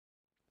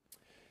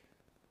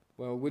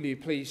Well, will you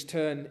please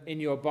turn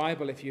in your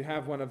Bible, if you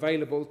have one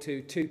available,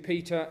 to 2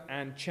 Peter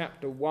and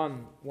chapter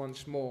 1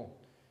 once more.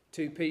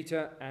 2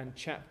 Peter and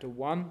chapter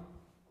 1.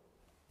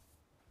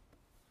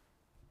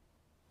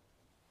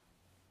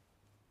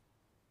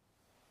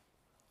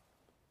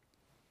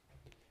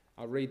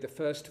 I'll read the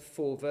first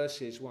 4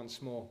 verses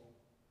once more.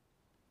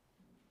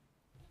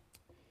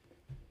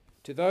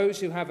 To those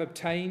who have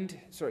obtained,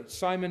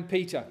 Simon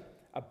Peter,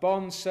 a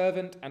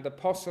bondservant and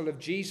apostle of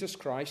Jesus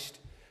Christ,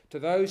 to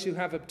those who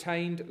have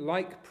obtained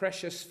like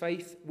precious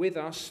faith with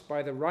us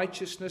by the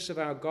righteousness of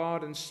our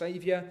God and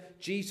Saviour,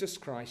 Jesus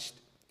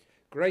Christ,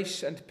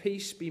 grace and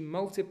peace be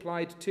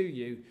multiplied to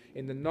you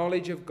in the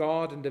knowledge of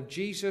God and of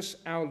Jesus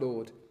our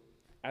Lord,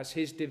 as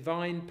his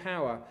divine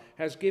power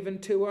has given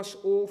to us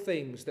all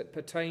things that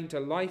pertain to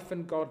life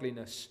and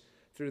godliness,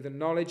 through the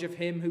knowledge of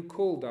him who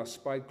called us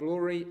by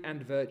glory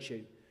and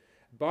virtue,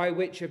 by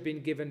which have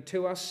been given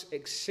to us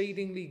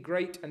exceedingly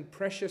great and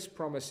precious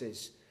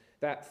promises,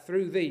 that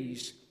through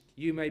these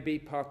you may be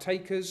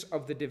partakers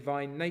of the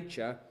divine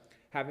nature,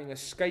 having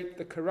escaped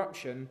the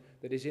corruption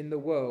that is in the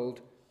world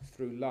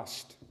through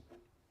lust.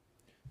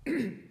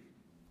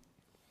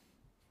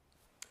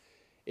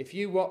 If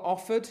you were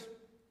offered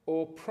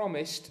or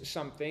promised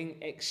something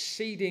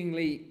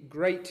exceedingly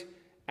great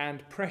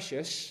and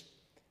precious,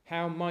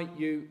 how might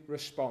you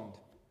respond?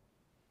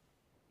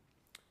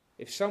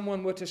 If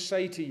someone were to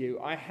say to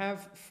you, I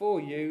have for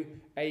you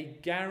a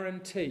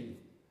guarantee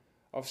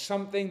of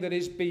something that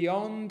is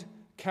beyond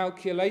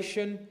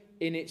calculation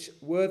in its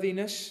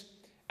worthiness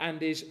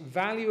and is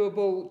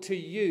valuable to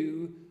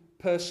you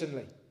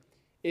personally.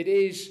 It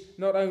is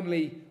not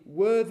only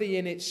worthy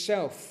in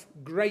itself,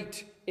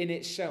 great in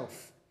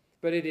itself,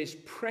 but it is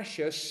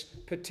precious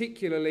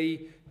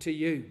particularly to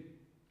you.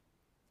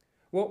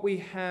 What we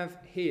have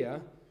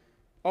here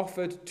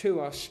offered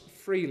to us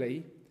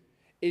freely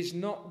is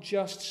not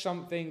just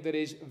something that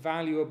is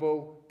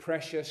valuable,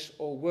 precious,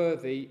 or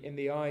worthy in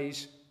the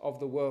eyes of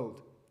the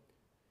world,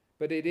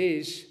 but it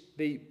is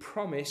the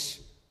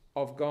promise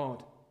of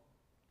God.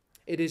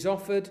 It is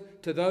offered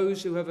to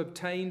those who have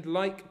obtained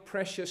like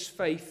precious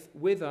faith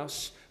with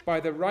us by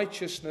the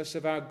righteousness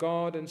of our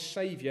God and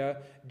Saviour,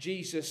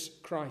 Jesus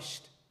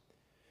Christ.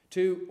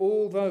 To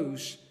all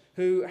those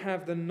who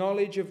have the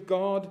knowledge of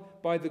God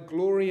by the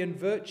glory and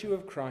virtue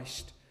of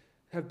Christ,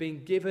 have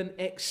been given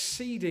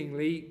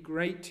exceedingly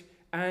great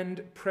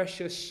and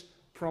precious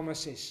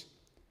promises.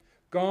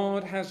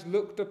 God has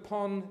looked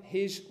upon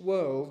his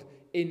world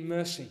in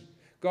mercy.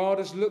 God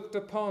has looked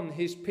upon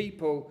his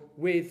people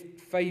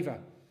with favour.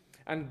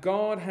 And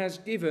God has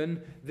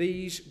given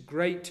these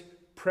great,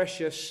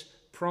 precious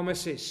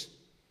promises.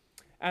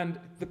 And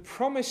the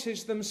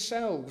promises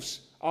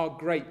themselves are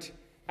great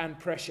and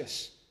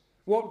precious.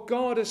 What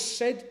God has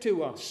said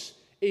to us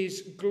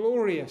is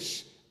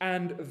glorious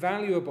and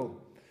valuable.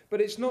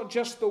 But it's not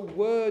just the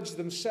words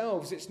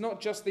themselves. It's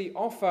not just the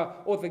offer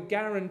or the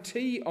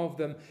guarantee of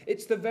them.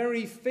 It's the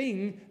very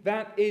thing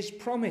that is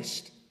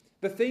promised.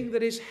 The thing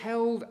that is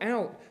held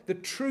out, the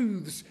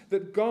truths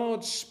that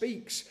God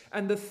speaks,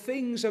 and the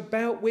things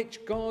about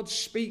which God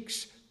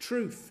speaks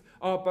truth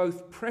are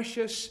both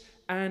precious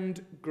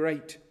and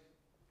great.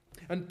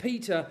 And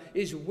Peter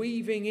is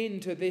weaving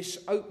into this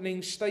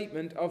opening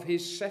statement of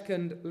his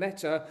second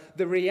letter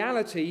the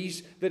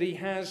realities that he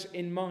has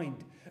in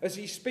mind, as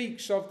he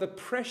speaks of the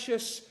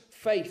precious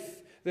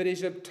faith that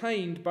is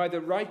obtained by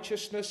the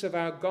righteousness of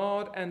our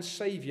God and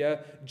Saviour,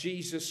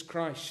 Jesus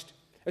Christ.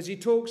 As he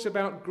talks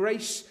about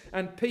grace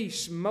and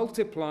peace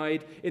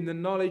multiplied in the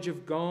knowledge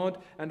of God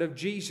and of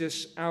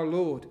Jesus our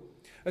Lord.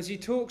 As he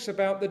talks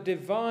about the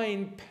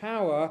divine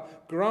power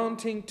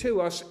granting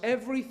to us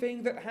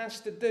everything that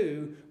has to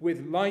do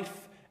with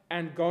life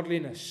and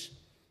godliness.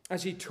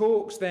 As he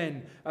talks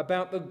then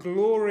about the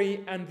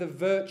glory and the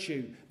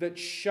virtue that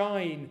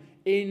shine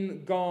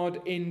in God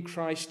in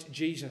Christ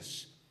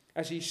Jesus.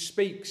 As he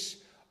speaks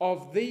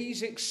of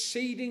these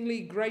exceedingly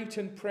great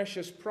and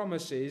precious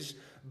promises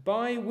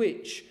by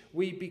which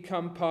we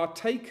become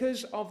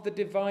partakers of the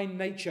divine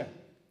nature,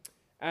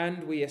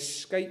 and we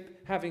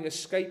escape, having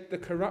escaped the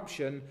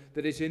corruption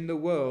that is in the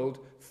world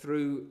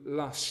through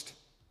lust.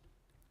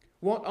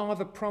 What are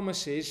the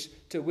promises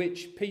to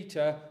which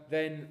Peter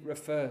then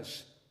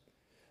refers?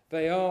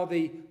 They are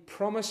the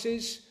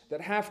promises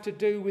that have to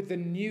do with the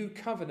new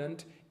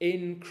covenant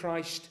in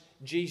Christ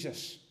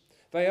Jesus.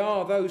 They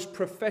are those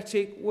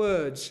prophetic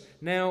words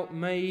now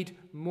made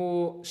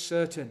more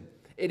certain.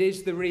 It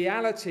is the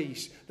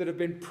realities that have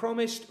been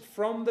promised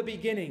from the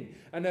beginning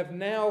and have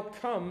now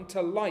come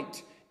to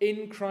light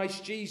in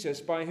Christ Jesus,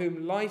 by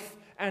whom life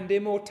and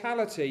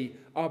immortality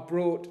are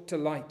brought to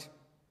light.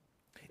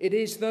 It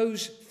is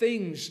those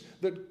things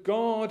that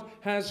God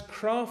has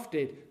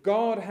crafted,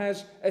 God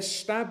has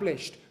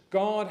established,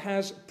 God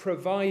has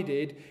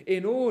provided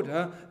in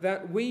order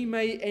that we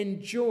may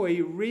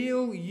enjoy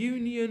real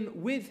union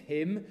with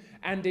him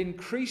and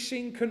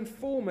increasing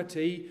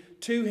conformity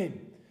to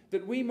him,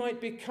 that we might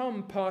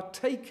become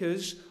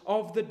partakers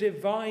of the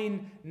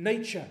divine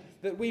nature,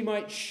 that we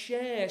might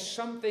share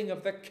something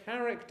of the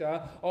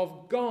character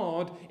of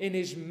God in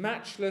his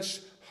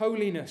matchless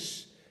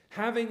holiness,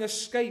 having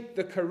escaped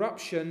the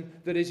corruption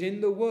that is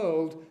in the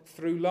world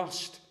through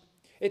lust.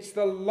 It's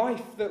the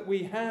life that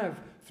we have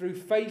through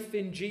faith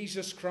in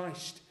Jesus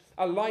Christ,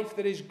 a life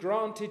that is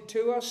granted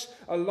to us,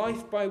 a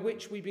life by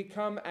which we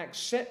become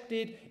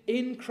accepted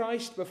in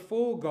Christ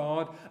before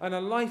God, and a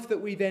life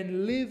that we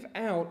then live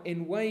out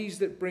in ways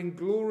that bring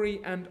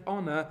glory and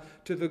honour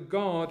to the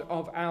God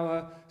of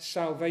our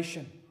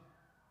salvation.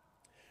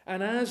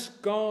 And as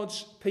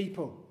God's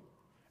people,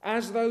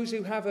 as those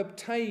who have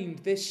obtained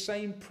this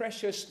same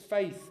precious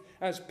faith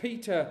as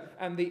Peter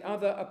and the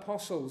other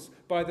apostles,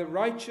 by the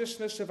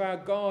righteousness of our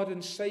God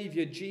and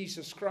Saviour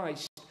Jesus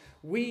Christ,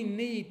 we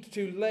need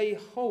to lay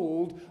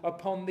hold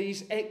upon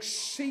these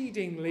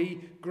exceedingly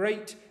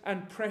great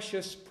and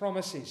precious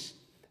promises,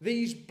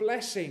 these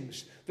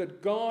blessings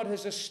that God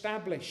has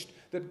established,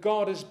 that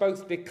God has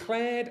both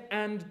declared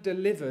and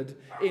delivered,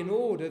 in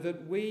order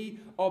that we,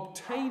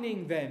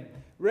 obtaining them,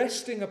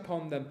 resting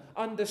upon them,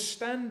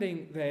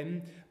 understanding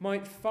them,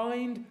 might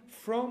find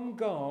from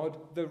God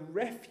the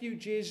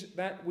refuges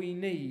that we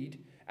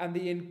need and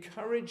the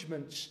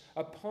encouragements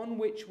upon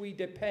which we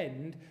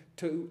depend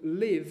to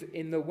live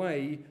in the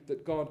way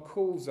that God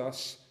calls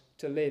us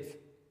to live.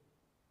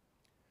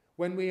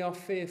 When we are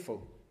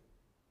fearful,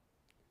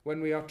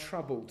 when we are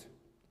troubled,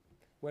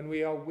 when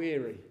we are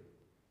weary,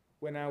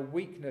 when our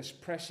weakness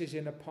presses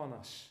in upon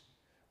us,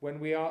 when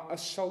we are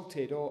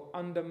assaulted or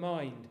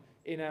undermined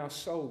in our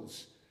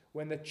souls,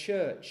 when the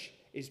church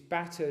is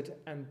battered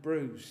and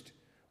bruised,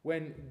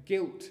 when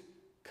guilt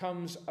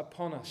comes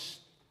upon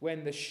us,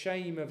 when the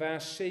shame of our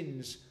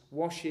sins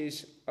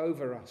washes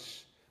over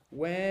us,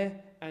 where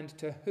and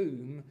to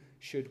whom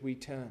should we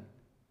turn?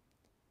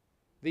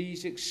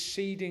 These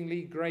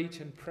exceedingly great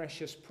and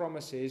precious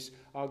promises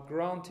are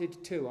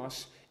granted to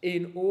us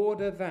in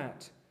order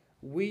that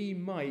we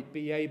might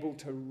be able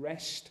to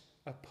rest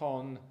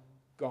upon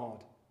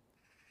God.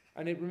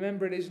 And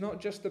remember, it is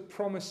not just the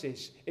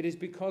promises, it is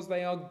because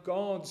they are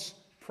God's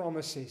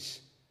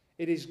promises.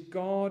 It is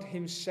God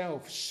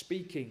himself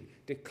speaking,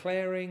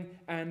 declaring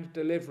and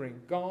delivering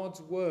God's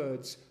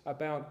words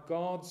about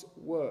God's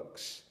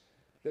works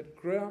that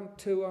grant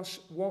to us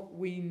what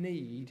we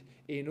need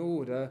in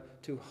order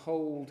to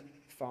hold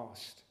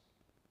fast.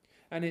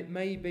 And it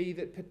may be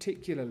that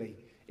particularly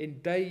in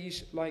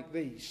days like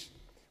these,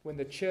 when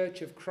the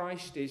church of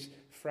Christ is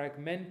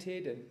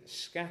fragmented and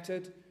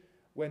scattered,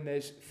 when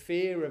there's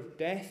fear of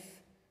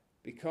death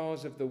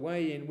because of the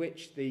way in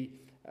which the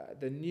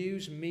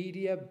news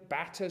media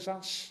batters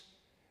us,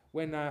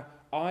 when our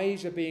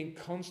eyes are being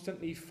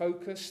constantly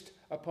focused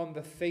upon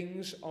the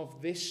things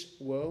of this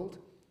world,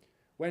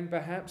 when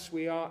perhaps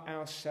we are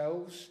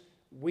ourselves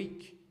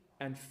weak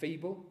and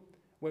feeble,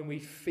 when we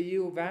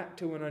feel that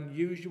to an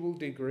unusual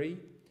degree,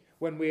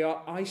 when we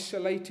are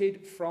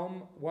isolated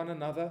from one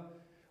another,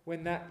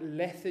 when that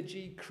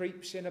lethargy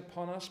creeps in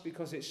upon us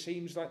because it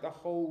seems like the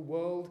whole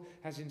world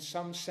has in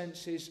some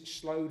senses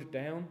slowed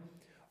down,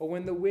 or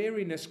when the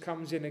weariness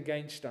comes in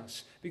against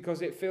us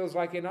because it feels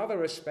like in other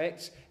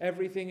respects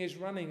everything is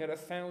running at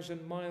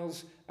 1,000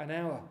 miles an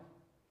hour,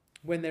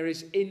 when there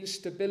is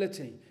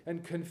instability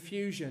and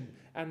confusion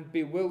and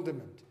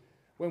bewilderment,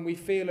 when we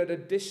feel at a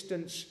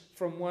distance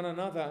from one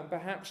another, and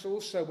perhaps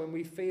also when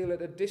we feel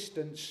at a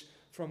distance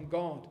from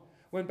God,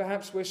 when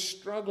perhaps we're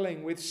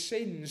struggling with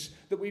sins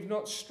that we've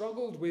not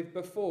struggled with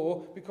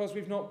before because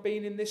we've not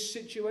been in this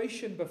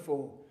situation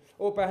before,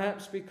 or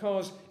perhaps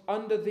because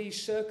under these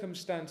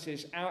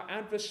circumstances our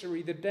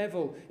adversary, the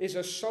devil, is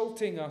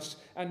assaulting us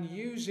and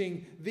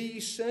using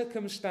these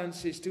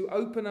circumstances to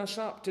open us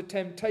up to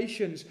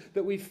temptations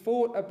that we've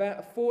fought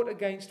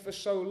against for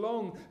so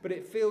long, but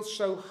it feels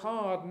so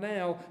hard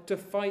now to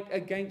fight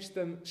against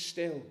them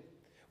still.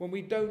 When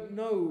we don't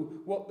know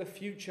what the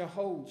future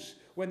holds,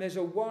 when there's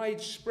a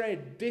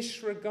widespread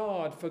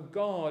disregard for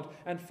God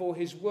and for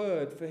his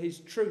word, for his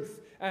truth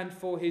and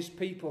for his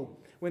people,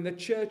 when the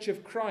church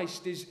of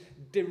Christ is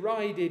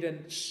derided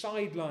and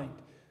sidelined,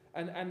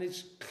 and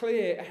it's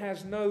clear it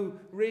has no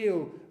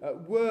real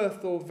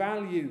worth or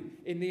value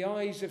in the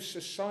eyes of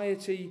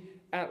society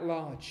at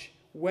large,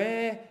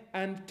 where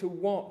and to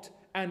what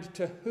and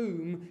to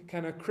whom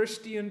can a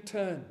Christian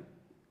turn?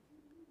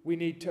 We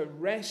need to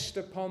rest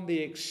upon the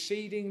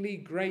exceedingly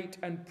great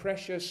and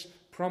precious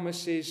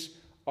promises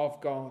of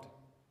God.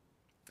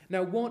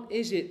 Now, what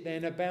is it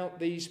then about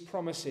these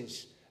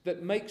promises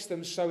that makes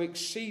them so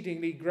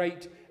exceedingly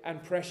great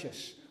and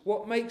precious?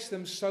 What makes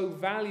them so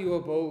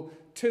valuable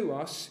to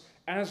us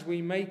as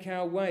we make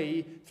our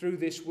way through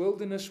this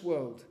wilderness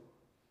world?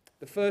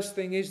 The first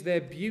thing is their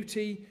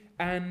beauty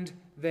and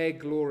their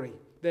glory.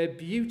 Their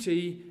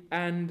beauty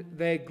and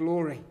their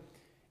glory.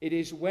 It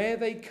is where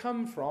they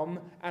come from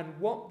and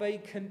what they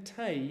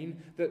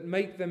contain that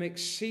make them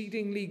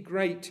exceedingly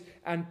great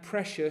and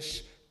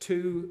precious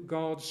to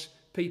God's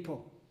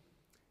people.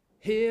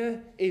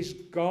 Here is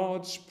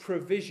God's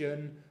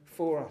provision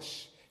for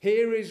us.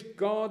 Here is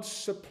God's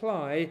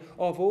supply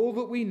of all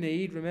that we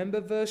need. Remember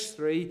verse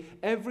 3,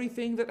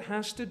 everything that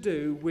has to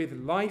do with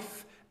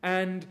life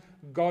and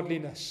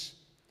godliness.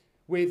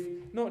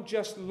 With not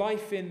just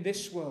life in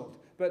this world,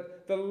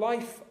 but the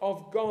life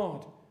of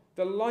God.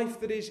 The life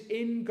that is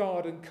in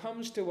God and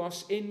comes to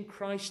us in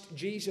Christ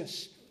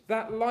Jesus.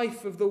 That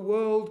life of the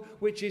world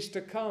which is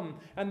to come.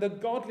 And the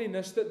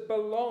godliness that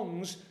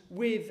belongs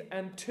with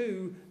and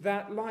to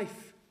that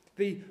life.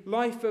 The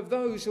life of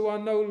those who are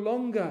no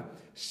longer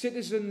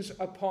citizens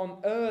upon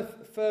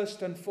earth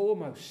first and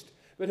foremost,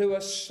 but who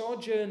are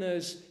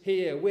sojourners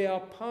here. We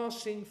are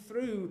passing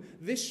through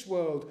this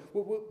world,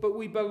 but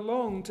we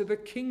belong to the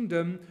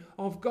kingdom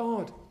of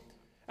God.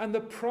 And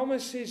the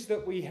promises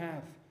that we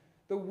have,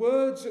 the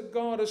words that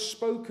God has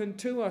spoken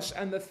to us,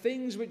 and the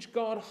things which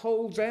God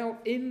holds out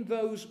in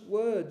those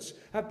words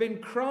have been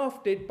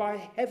crafted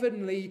by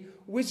heavenly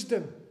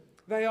wisdom.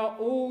 They are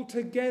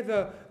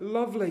altogether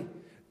lovely.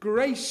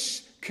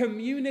 Grace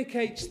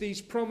communicates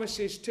these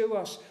promises to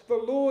us. The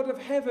Lord of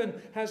heaven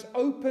has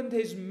opened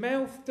his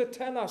mouth to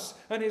tell us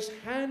and his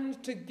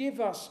hand to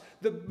give us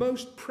the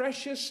most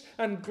precious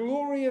and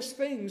glorious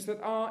things that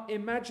are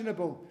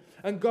imaginable.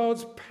 And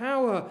God's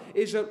power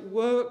is at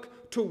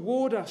work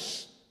toward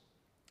us.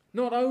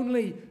 Not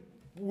only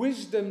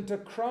wisdom to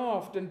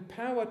craft and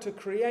power to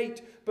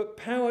create, but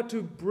power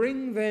to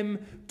bring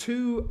them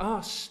to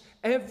us.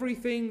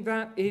 Everything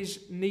that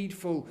is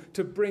needful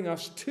to bring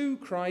us to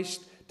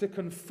Christ, to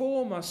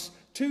conform us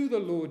to the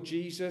Lord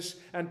Jesus,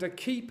 and to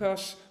keep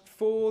us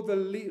for the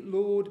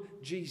Lord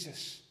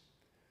Jesus.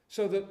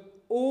 So that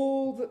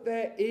all that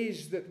there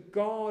is that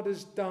God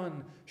has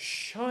done,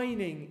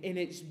 shining in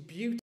its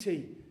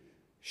beauty,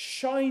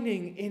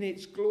 shining in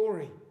its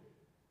glory.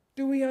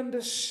 Do we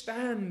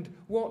understand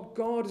what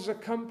God has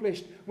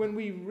accomplished when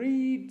we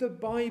read the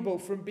Bible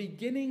from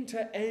beginning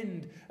to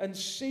end and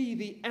see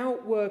the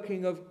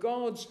outworking of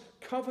God's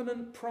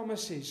covenant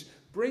promises,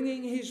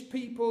 bringing his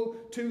people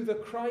to the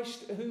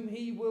Christ whom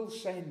he will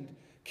send,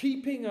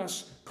 keeping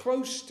us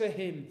close to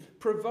him,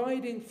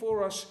 providing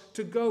for us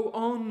to go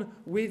on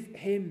with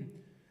him?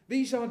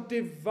 These are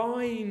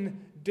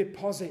divine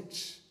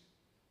deposits.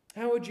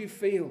 How would you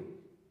feel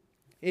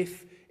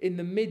if in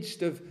the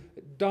midst of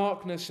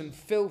darkness and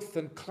filth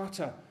and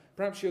clutter,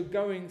 perhaps you're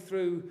going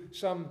through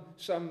some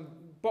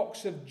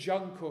box of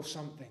junk or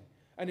something,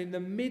 and in the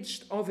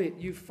midst of it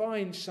you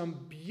find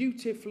some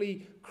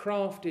beautifully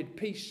crafted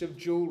piece of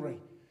jewellery?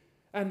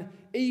 And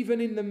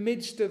even in the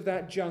midst of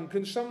that junk,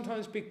 and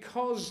sometimes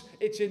because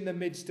it's in the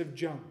midst of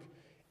junk,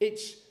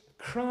 its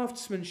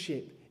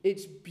craftsmanship,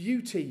 its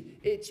beauty,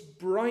 its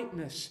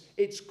brightness,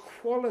 its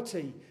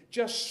quality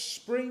just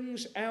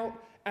springs out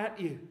at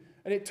you.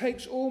 And it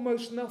takes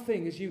almost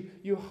nothing as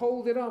you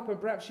hold it up and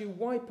perhaps you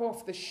wipe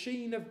off the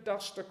sheen of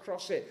dust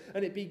across it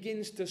and it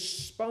begins to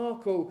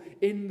sparkle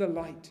in the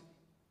light.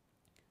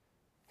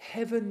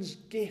 Heaven's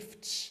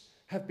gifts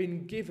have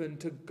been given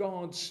to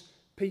God's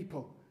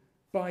people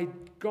by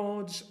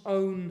God's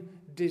own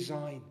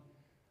design.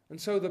 And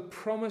so the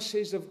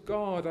promises of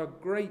God are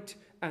great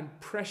and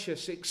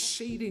precious,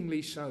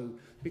 exceedingly so,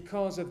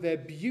 because of their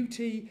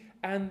beauty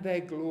and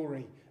their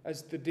glory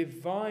as the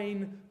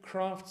divine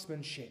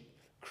craftsmanship,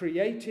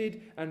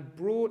 created and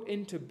brought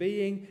into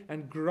being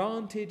and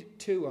granted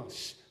to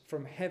us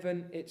from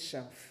heaven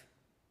itself.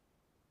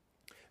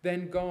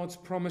 Then God's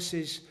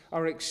promises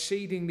are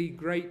exceedingly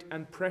great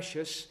and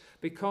precious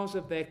because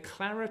of their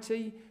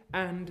clarity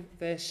and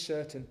their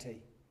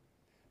certainty.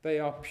 They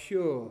are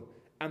pure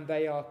and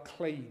they are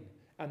clean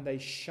and they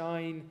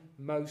shine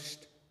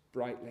most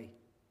brightly.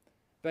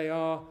 They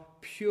are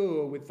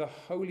pure with the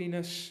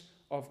holiness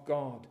of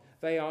God.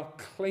 They are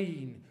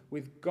clean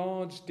with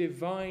God's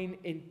divine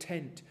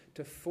intent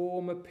to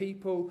form a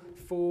people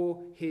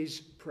for his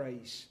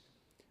praise.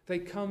 They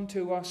come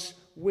to us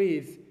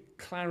with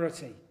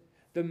clarity.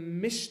 The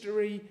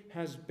mystery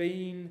has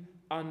been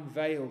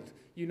unveiled.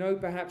 You know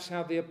perhaps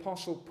how the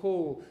Apostle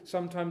Paul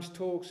sometimes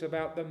talks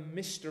about the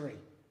mystery,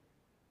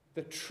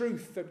 the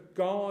truth that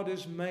God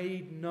has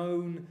made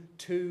known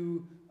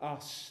to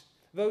us.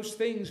 Those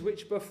things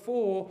which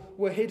before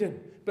were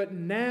hidden, but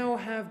now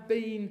have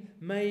been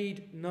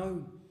made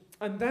known.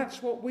 And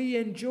that's what we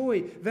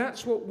enjoy.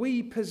 That's what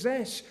we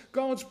possess.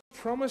 God's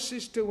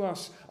promises to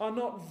us are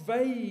not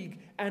vague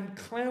and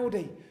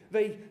cloudy.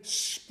 They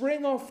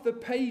spring off the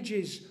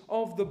pages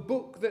of the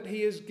book that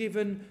he has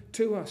given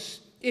to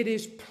us. It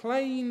is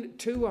plain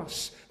to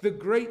us the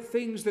great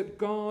things that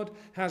God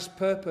has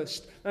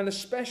purposed. And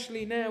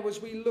especially now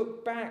as we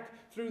look back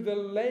through the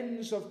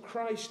lens of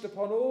Christ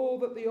upon all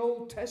that the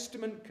Old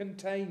Testament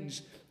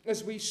contains,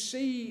 as we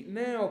see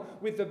now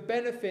with the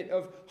benefit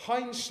of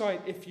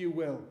hindsight, if you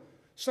will,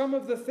 some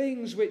of the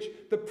things which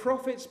the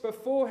prophets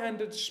beforehand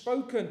had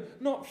spoken,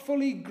 not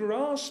fully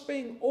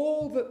grasping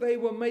all that they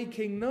were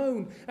making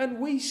known. And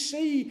we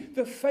see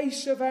the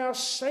face of our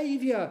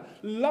Saviour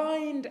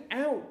lined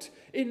out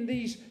in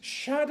these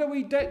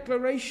shadowy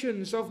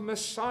declarations of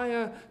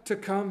Messiah to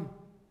come.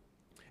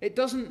 It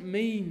doesn't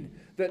mean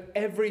that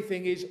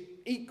everything is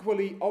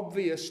equally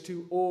obvious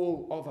to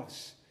all of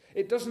us.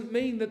 It doesn't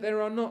mean that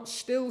there are not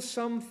still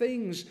some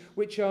things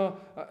which are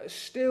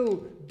still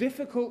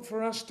difficult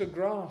for us to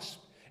grasp.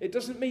 It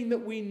doesn't mean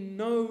that we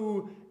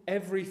know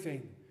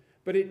everything,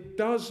 but it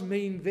does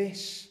mean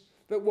this,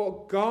 that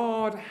what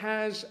God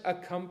has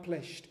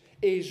accomplished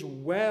is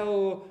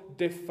well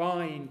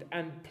defined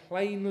and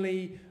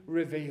plainly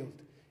revealed.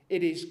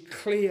 It is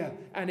clear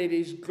and it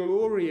is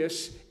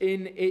glorious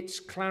in its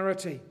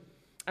clarity.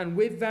 And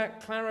with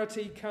that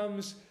clarity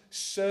comes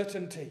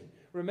certainty.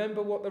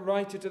 Remember what the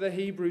writer to the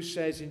Hebrews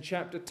says in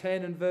chapter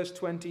 10 and verse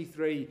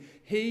 23.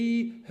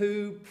 He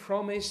who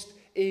promised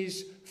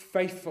is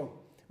faithful.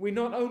 We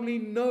not only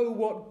know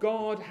what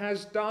God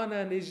has done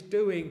and is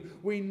doing,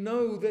 we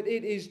know that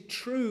it is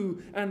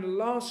true and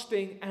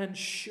lasting and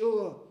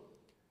sure.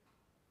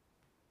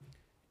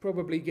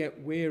 Probably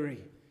get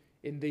weary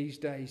in these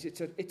days.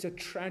 It's a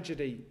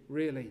tragedy,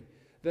 really,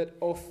 that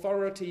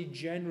authority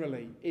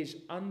generally is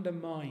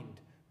undermined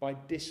by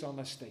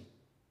dishonesty.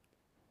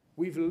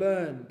 We've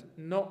learned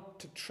not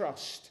to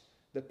trust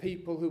the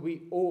people who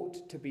we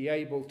ought to be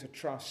able to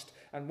trust.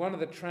 And one of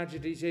the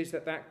tragedies is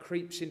that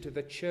creeps into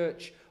the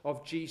church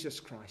of Jesus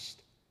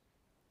Christ.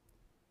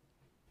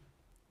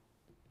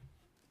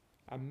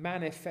 A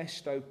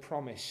manifesto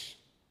promise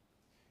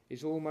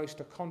is almost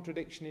a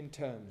contradiction in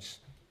terms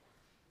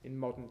in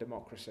modern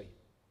democracy.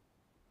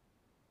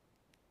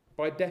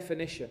 By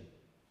definition,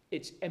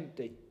 it's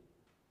empty.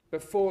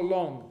 Before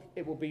long,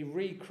 it will be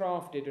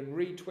recrafted and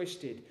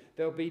retwisted.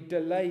 There'll be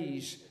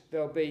delays.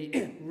 There'll be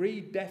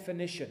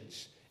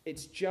redefinitions.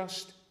 It's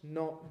just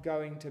not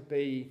going to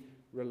be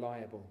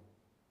reliable.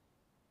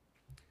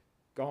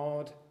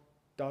 God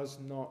does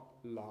not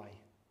lie.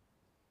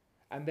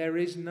 And there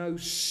is no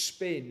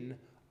spin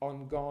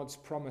on God's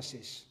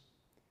promises.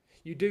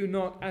 You do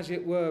not, as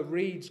it were,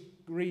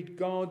 read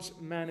God's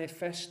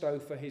manifesto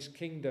for his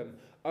kingdom,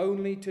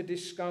 only to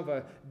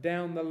discover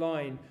down the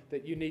line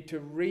that you need to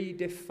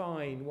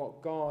redefine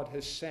what God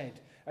has said.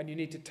 And you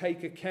need to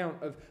take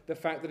account of the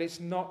fact that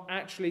it's not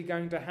actually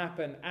going to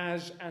happen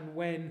as and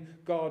when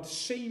God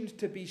seemed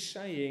to be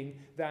saying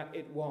that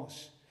it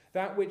was.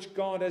 That which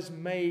God has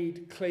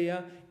made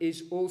clear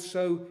is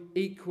also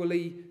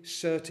equally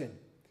certain.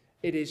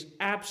 It is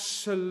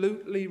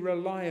absolutely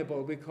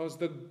reliable because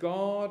the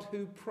God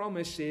who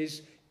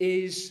promises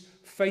is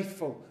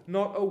faithful.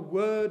 Not a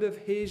word of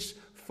his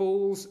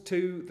falls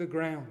to the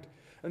ground.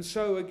 And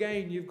so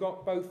again, you've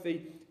got both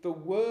the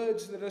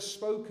words that are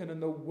spoken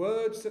and the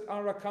words that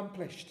are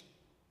accomplished.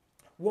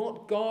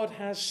 What God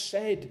has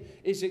said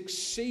is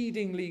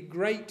exceedingly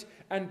great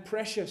and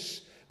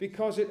precious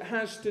because it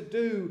has to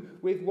do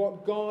with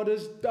what God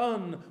has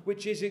done,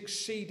 which is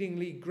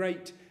exceedingly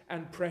great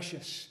and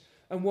precious.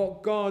 And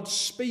what God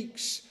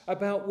speaks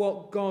about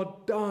what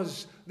God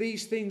does.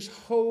 These things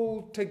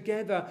hold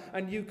together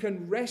and you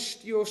can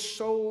rest your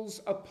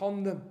souls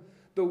upon them.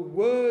 The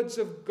words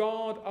of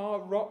God are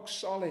rock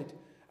solid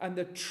and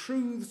the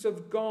truths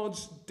of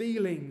God's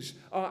dealings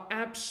are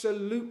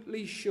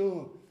absolutely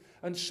sure.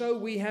 And so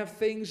we have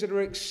things that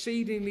are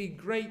exceedingly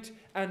great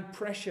and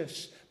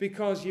precious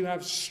because you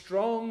have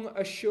strong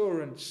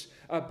assurance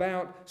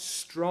about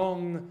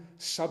strong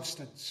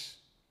substance.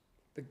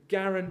 The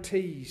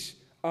guarantees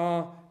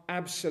are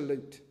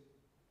absolute.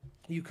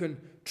 You can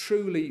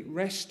truly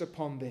rest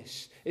upon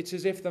this. It's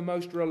as if the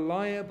most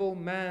reliable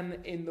man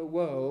in the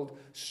world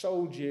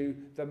sold you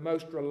the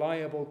most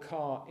reliable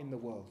car in the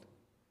world.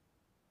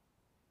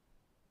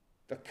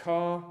 The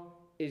car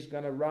is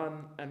going to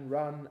run and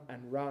run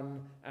and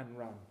run and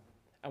run.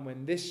 And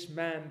when this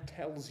man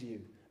tells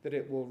you that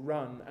it will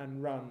run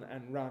and run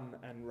and run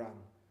and run,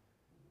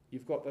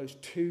 you've got those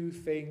two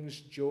things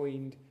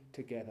joined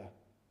together.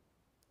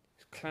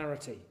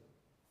 Clarity,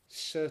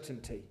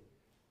 certainty,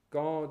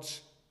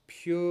 God's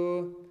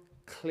pure,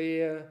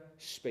 clear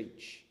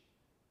speech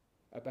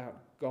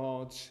about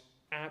God's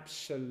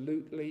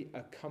absolutely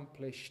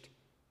accomplished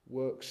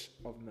works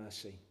of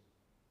mercy.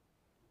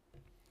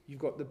 You've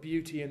got the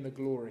beauty and the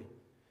glory.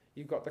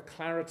 You've got the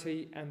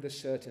clarity and the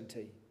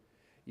certainty.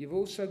 You've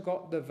also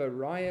got the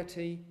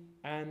variety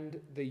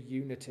and the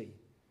unity.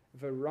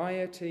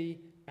 Variety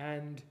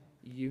and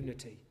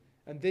unity.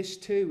 And this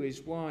too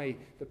is why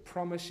the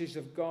promises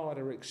of God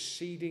are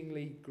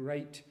exceedingly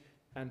great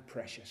and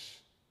precious.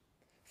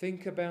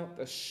 Think about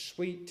the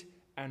sweet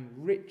and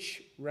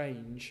rich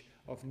range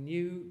of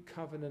new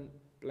covenant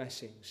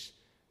blessings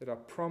that are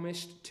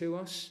promised to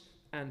us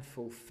and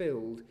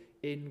fulfilled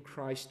in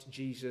Christ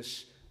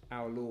Jesus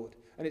our Lord.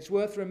 And it's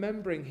worth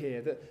remembering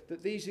here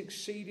that these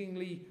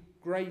exceedingly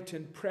great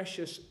and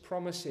precious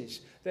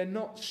promises, they're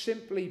not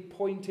simply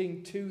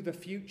pointing to the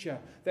future.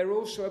 They're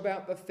also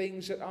about the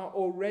things that are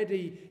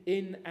already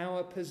in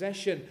our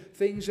possession,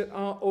 things that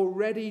are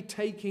already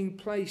taking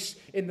place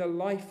in the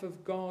life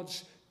of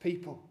God's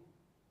people.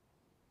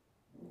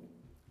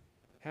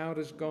 How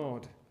does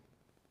God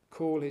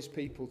call his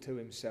people to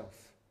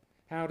himself?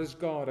 How does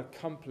God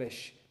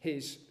accomplish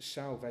his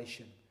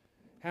salvation?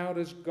 How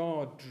does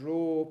God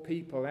draw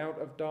people out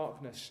of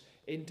darkness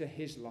into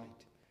his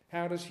light?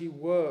 How does he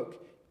work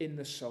in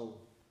the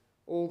soul?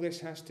 All this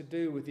has to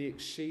do with the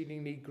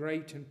exceedingly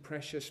great and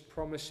precious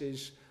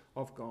promises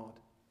of God.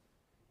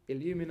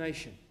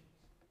 Illumination.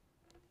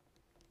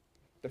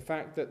 The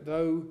fact that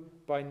though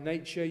by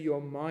nature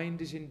your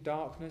mind is in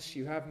darkness,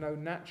 you have no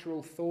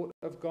natural thought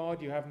of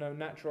God, you have no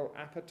natural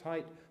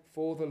appetite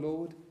for the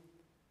Lord,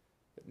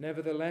 but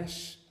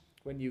nevertheless,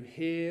 when you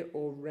heard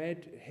or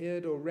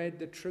read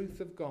the truth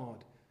of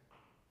God,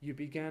 you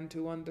began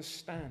to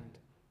understand.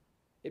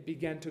 It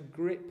began to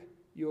grip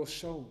your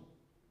soul.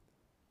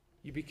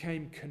 You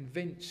became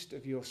convinced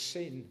of your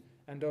sin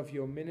and of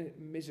your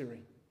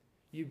misery.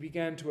 You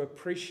began to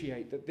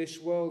appreciate that this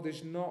world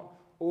is not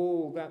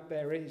all that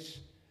there is.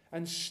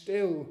 And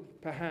still,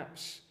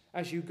 perhaps,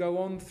 as you go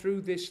on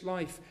through this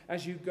life,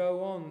 as you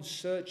go on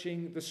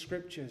searching the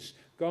Scriptures,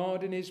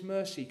 God in His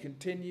mercy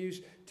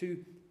continues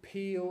to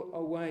peel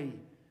away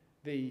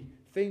the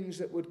things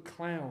that would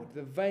cloud.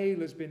 The veil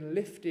has been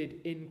lifted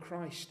in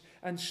Christ,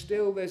 and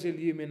still there's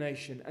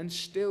illumination, and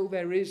still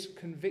there is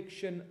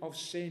conviction of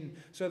sin,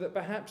 so that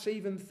perhaps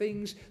even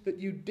things that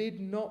you did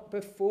not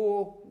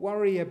before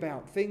worry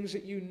about, things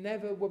that you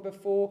never were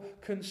before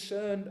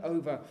concerned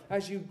over,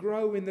 as you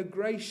grow in the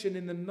grace and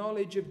in the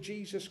knowledge of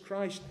Jesus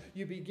Christ,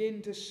 you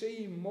begin to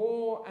see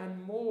more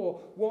and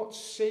more what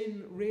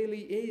sin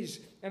really is,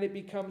 and it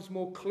becomes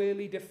more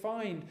clearly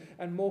defined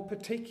and more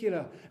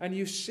particular, and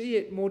you see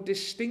it more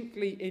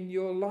distinctly in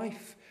your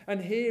life.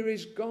 And here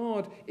is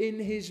God in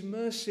His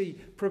mercy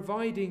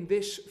providing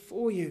this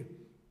for you.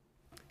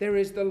 There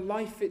is the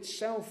life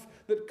itself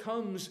that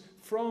comes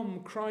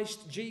from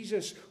Christ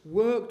Jesus,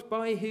 worked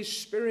by His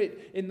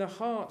Spirit in the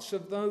hearts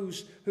of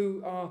those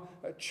who are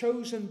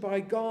chosen by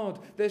God.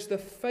 There's the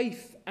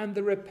faith and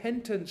the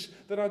repentance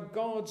that are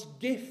God's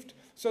gift,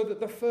 so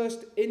that the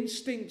first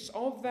instincts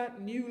of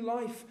that new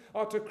life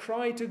are to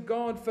cry to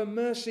God for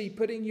mercy,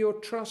 putting your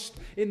trust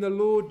in the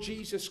Lord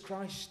Jesus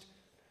Christ.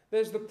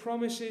 There's the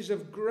promises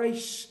of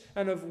grace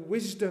and of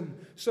wisdom,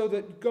 so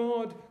that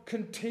God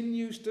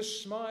continues to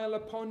smile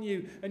upon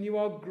you, and you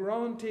are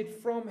granted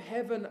from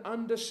heaven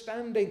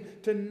understanding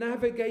to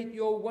navigate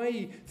your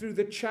way through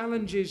the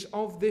challenges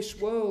of this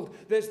world.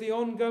 There's the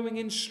ongoing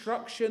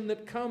instruction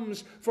that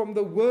comes from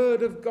the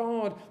Word of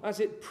God, as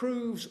it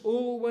proves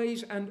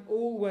always and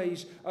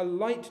always a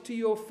light to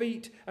your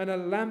feet and a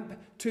lamp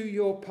to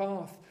your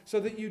path,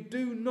 so that you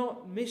do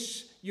not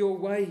miss your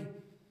way.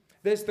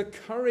 There's the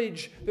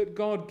courage that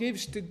God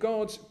gives to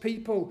God's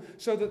people,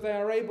 so that they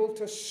are able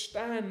to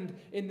stand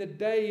in the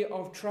day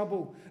of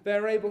trouble. They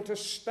are able to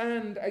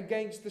stand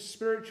against the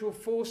spiritual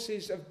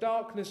forces of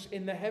darkness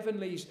in the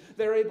heavenlies.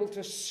 They're able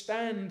to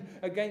stand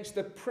against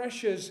the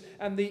pressures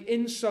and the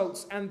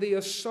insults and the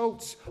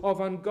assaults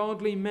of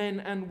ungodly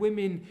men and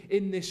women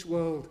in this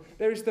world.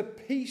 There is the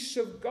peace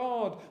of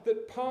God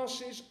that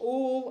passes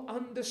all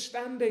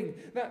understanding,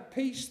 that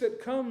peace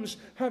that comes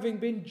having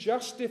been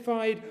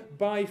justified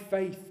by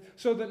faith.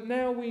 So that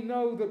now we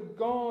know that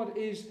God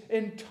is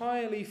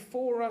entirely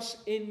for us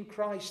in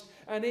Christ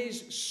and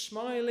is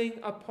smiling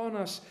upon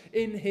us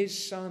in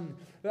His Son.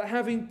 That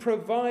having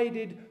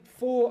provided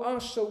for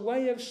us a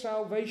way of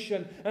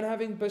salvation and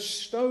having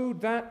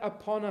bestowed that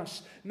upon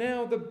us,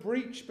 now the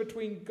breach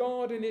between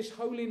God in His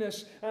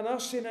holiness and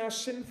us in our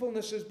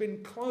sinfulness has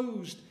been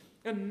closed.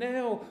 And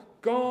now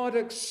God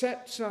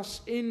accepts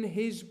us in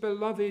His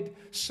beloved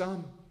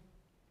Son.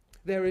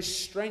 There is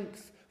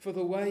strength for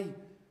the way,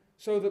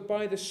 so that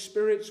by the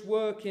Spirit's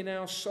work in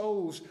our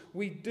souls,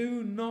 we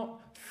do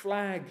not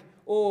flag,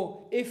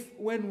 or if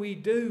when we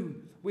do,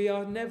 we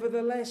are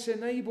nevertheless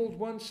enabled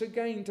once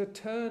again to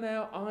turn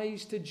our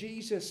eyes to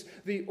Jesus,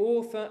 the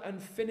author and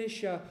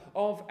finisher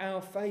of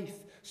our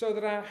faith, so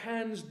that our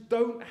hands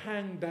don't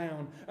hang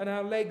down and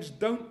our legs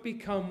don't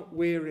become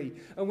weary.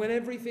 And when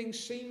everything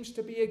seems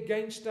to be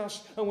against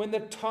us, and when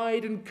the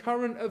tide and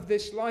current of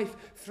this life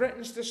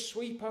threatens to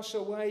sweep us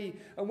away,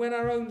 and when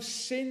our own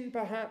sin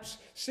perhaps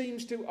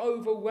seems to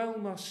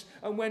overwhelm us,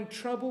 and when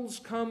troubles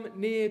come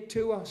near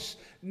to us,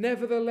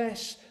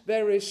 nevertheless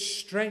there is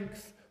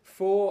strength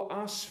for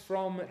us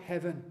from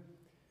heaven.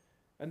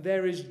 And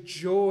there is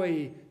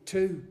joy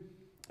too.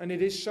 And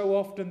it is so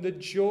often the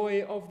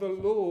joy of the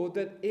Lord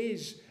that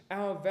is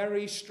our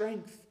very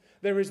strength.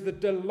 There is the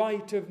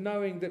delight of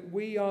knowing that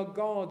we are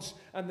God's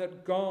and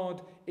that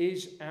God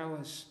is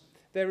ours.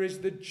 There is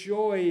the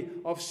joy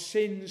of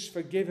sins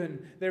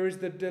forgiven. There is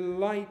the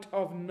delight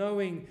of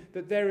knowing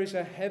that there is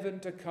a heaven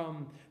to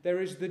come. There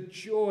is the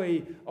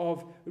joy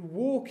of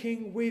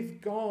walking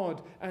with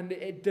God and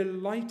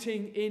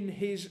delighting in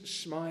His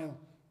smile.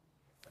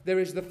 There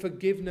is the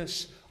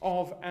forgiveness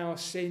of our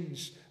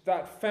sins,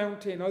 that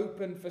fountain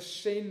open for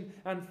sin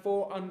and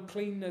for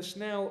uncleanness,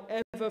 now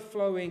ever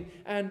flowing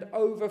and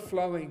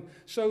overflowing,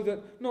 so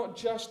that not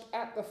just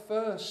at the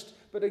first,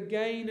 but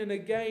again and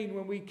again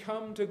when we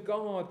come to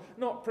God,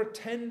 not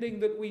pretending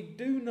that we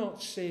do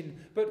not sin,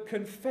 but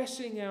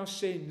confessing our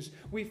sins,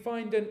 we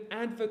find an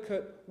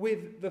advocate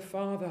with the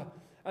Father.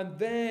 And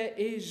there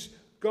is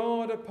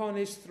God upon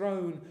His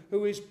throne,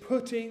 who is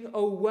putting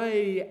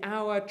away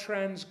our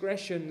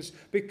transgressions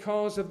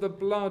because of the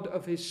blood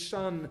of His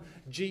Son,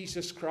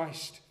 Jesus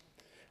Christ.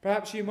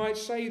 Perhaps you might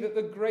say that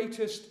the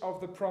greatest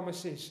of the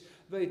promises,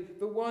 the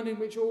one in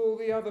which all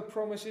the other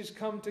promises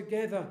come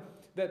together,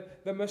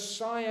 that the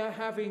Messiah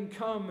having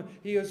come,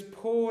 he has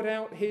poured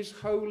out his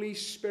Holy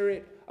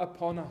Spirit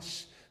upon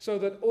us, so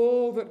that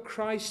all that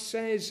Christ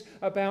says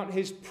about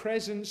his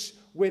presence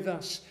with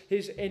us,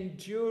 his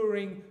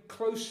enduring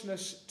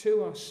closeness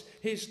to us,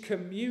 his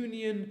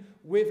communion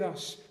with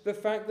us, the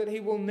fact that he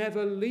will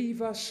never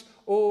leave us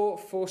or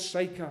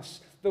forsake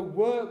us, the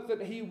work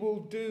that he will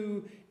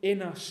do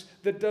in us,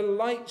 the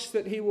delights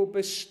that he will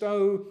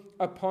bestow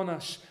upon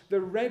us,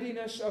 the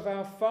readiness of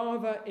our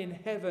Father in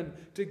heaven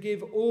to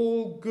give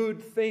all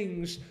good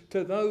things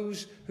to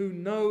those who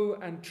know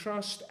and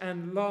trust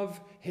and love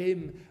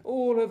him.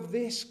 All of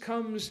this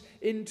comes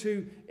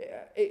into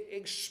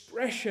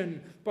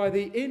expression by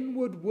the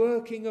inward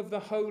working of the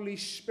Holy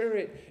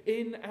Spirit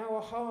in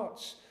our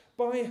hearts,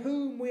 by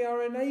whom we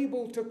are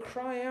enabled to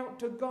cry out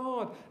to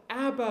God,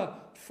 Abba,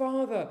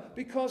 Father,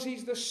 because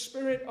he's the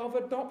Spirit of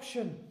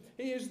adoption.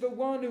 He is the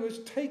one who has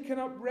taken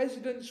up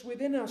residence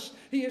within us.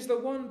 He is the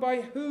one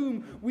by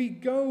whom we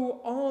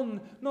go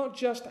on, not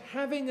just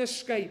having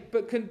escaped,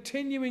 but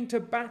continuing to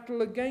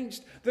battle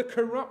against the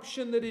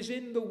corruption that is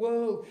in the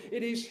world.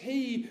 It is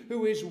he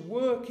who is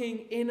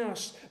working in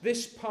us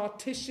this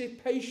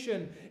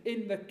participation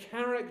in the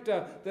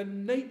character, the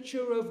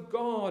nature of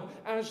God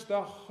as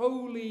the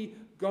holy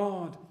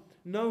God,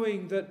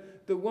 knowing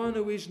that the one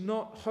who is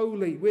not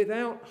holy,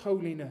 without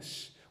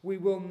holiness, we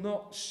will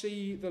not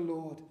see the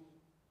Lord.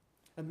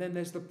 And then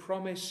there's the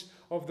promise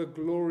of the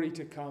glory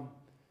to come.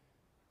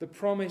 The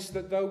promise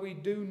that though we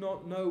do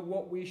not know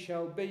what we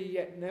shall be,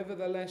 yet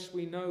nevertheless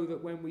we know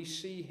that when we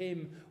see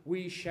him,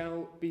 we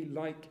shall be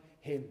like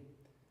him.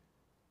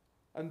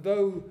 And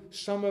though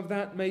some of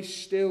that may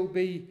still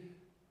be,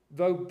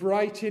 though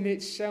bright in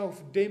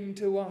itself, dim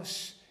to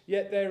us,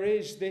 yet there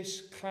is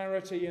this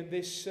clarity and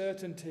this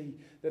certainty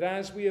that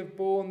as we have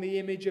borne the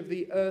image of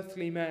the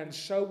earthly man,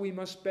 so we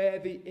must bear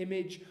the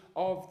image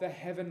of the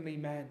heavenly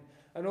man.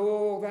 And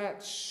all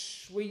that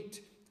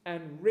sweet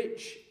and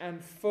rich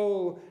and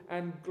full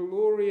and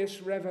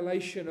glorious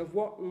revelation of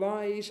what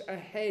lies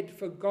ahead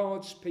for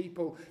God's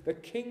people, the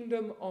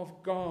kingdom of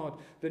God,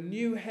 the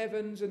new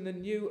heavens and the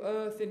new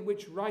earth in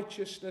which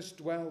righteousness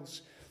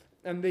dwells,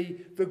 and the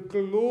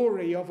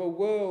glory of a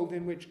world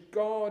in which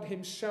God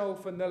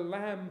himself and the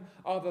Lamb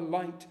are the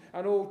light,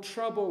 and all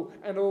trouble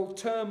and all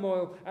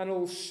turmoil and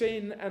all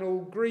sin and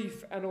all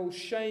grief and all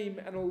shame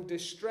and all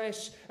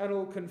distress and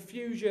all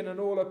confusion and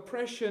all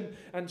oppression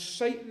and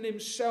Satan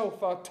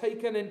himself are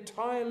taken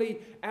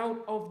entirely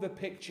out of the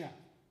picture.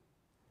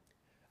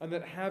 And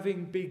that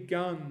having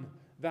begun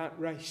that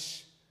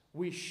race,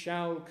 we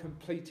shall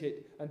complete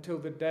it until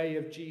the day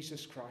of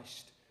Jesus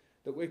Christ.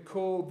 That we're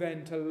called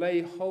then to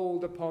lay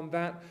hold upon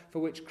that for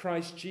which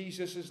Christ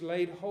Jesus has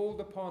laid hold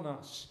upon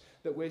us.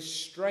 That we're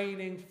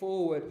straining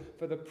forward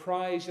for the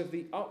prize of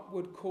the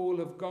upward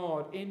call of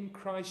God in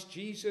Christ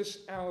Jesus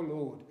our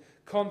Lord.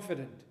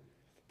 Confident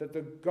that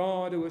the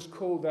God who has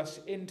called us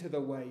into the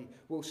way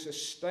will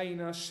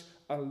sustain us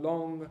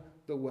along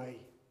the way.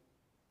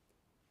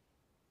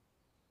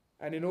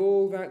 And in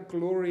all that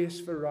glorious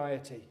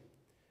variety,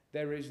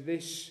 there is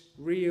this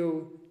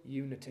real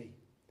unity.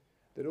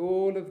 That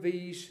all of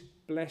these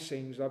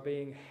blessings are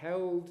being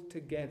held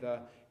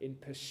together in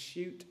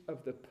pursuit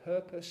of the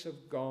purpose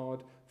of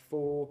God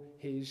for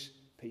his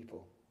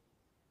people.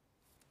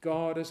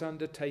 God has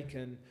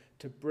undertaken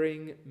to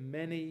bring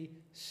many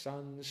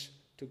sons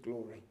to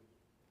glory.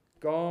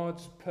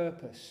 God's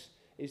purpose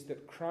is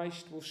that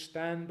Christ will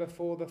stand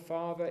before the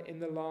Father in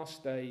the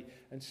last day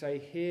and say,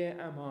 "Here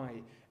am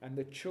I, and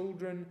the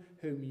children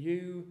whom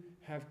you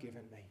have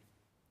given me."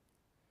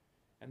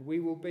 And we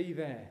will be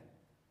there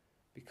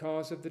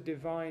because of the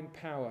divine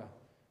power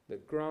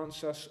that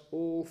grants us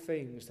all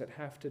things that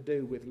have to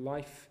do with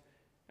life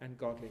and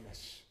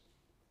godliness.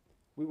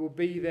 We will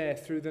be there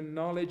through the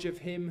knowledge of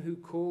him who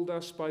called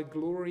us by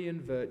glory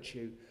and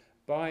virtue,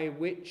 by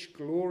which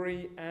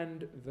glory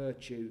and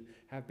virtue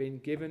have been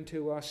given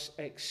to us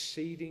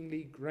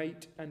exceedingly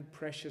great and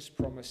precious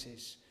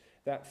promises,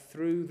 that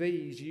through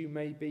these you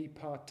may be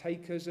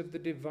partakers of the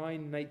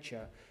divine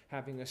nature,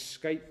 having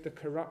escaped the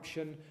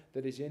corruption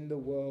that is in the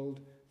world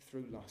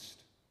through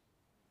lust.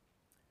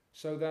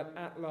 So that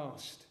at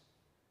last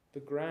the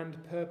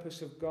grand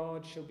purpose of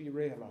God shall be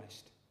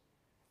realized,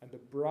 and the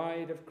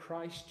bride of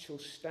Christ shall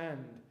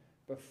stand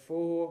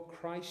before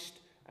Christ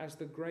as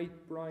the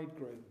great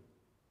bridegroom,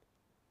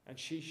 and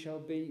she shall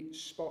be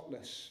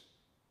spotless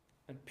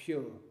and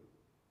pure.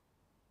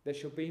 There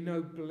shall be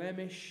no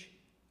blemish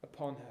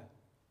upon her.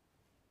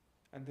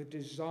 And the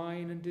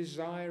design and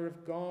desire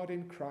of God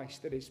in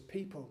Christ that his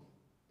people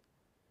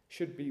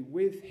should be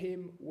with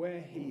him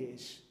where he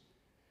is,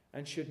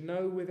 and should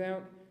know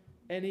without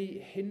any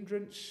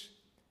hindrance,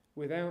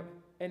 without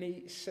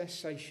any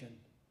cessation,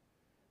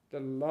 the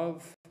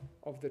love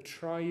of the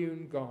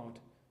triune God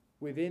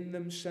within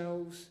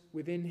themselves,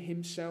 within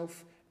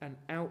himself, and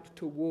out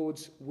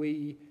towards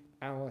we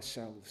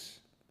ourselves.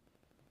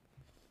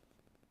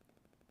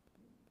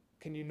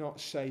 Can you not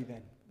say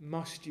then,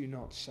 must you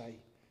not say,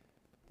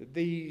 that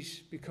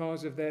these,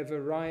 because of their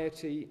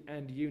variety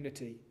and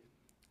unity,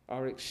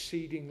 are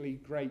exceedingly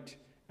great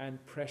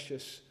and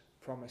precious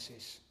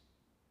promises.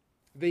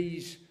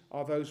 These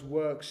are those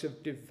works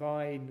of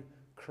divine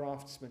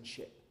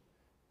craftsmanship.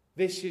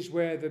 This is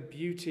where the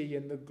beauty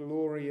and the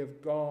glory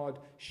of God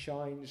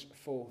shines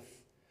forth.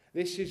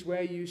 This is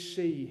where you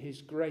see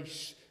his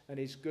grace and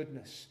his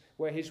goodness,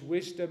 where his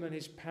wisdom and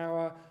his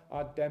power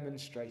are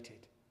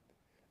demonstrated.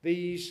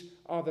 These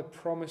are the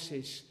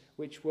promises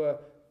which were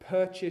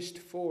purchased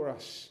for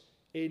us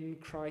in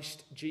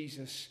Christ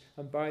Jesus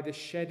and by the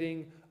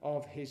shedding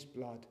of his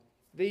blood.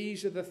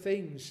 These are the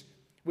things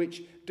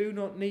which do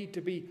not need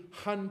to be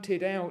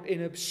hunted out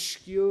in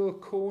obscure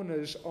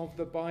corners of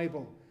the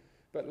Bible,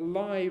 but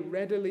lie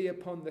readily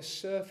upon the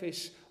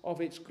surface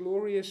of its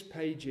glorious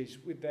pages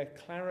with their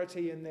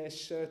clarity and their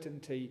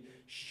certainty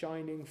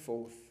shining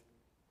forth.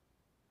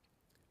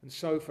 And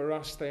so for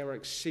us they are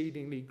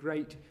exceedingly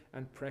great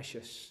and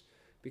precious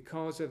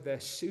because of their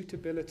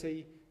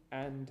suitability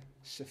and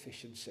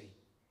sufficiency.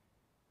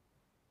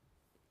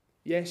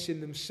 Yes, in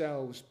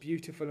themselves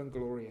beautiful and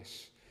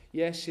glorious.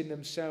 Yes, in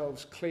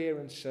themselves clear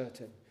and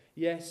certain.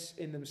 Yes,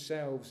 in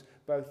themselves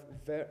both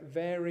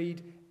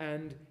varied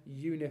and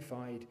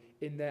unified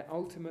in their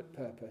ultimate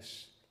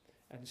purpose,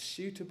 and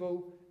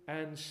suitable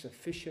and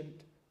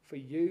sufficient for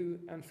you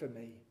and for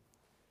me,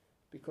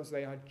 because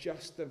they are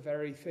just the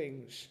very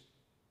things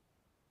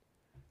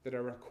that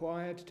are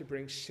required to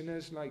bring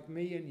sinners like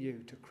me and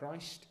you to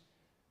Christ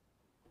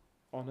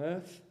on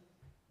earth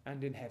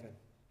and in heaven,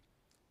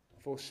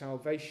 for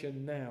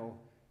salvation now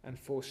and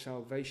for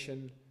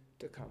salvation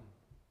to come.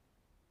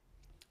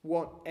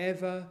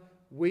 Whatever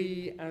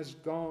we as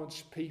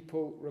God's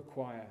people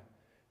require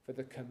for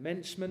the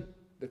commencement,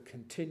 the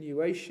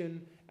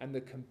continuation, and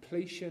the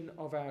completion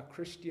of our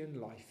Christian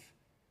life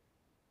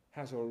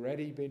has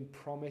already been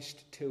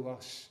promised to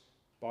us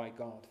by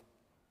God.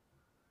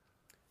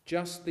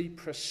 Just the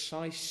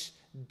precise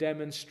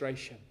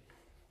demonstration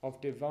of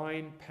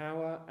divine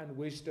power and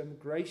wisdom,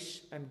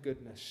 grace and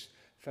goodness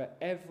for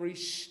every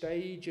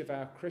stage of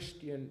our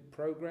Christian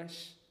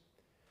progress,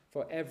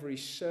 for every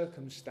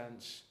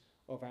circumstance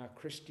of our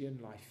Christian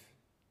life.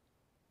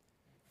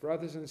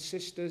 Brothers and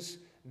sisters,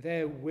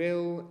 there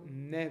will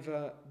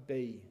never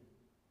be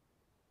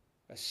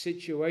a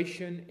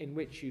situation in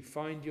which you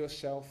find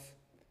yourself,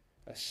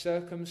 a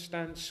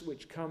circumstance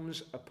which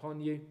comes upon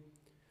you,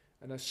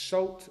 an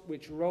assault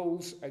which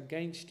rolls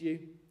against you,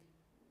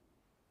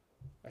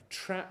 a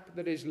trap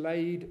that is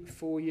laid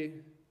for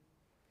you,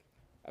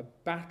 a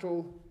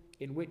battle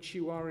in which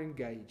you are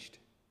engaged,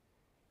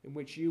 in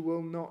which you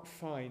will not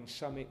find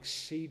some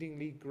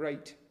exceedingly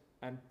great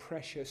and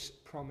precious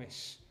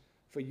promise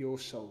for your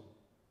soul.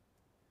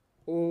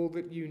 All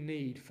that you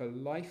need for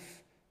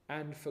life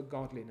and for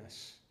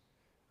godliness.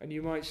 And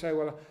you might say,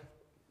 well,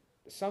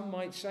 some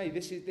might say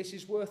this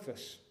is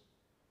worthless.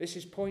 This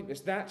is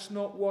pointless. That's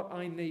not what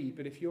I need.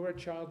 But if you're a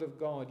child of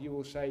God, you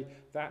will say,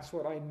 that's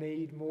what I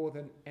need more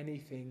than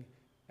anything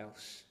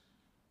else.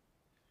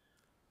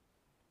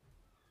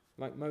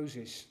 Like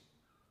Moses,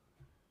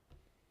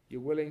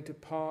 you're willing to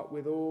part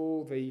with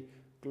all the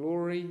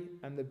glory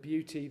and the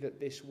beauty that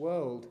this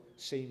world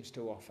seems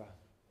to offer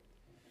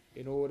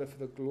in order for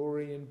the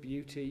glory and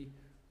beauty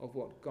of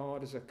what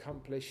God has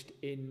accomplished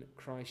in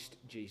Christ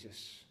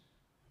Jesus.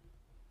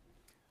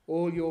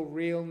 All your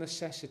real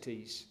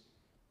necessities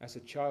as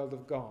a child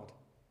of God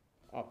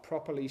are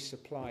properly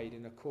supplied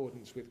in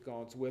accordance with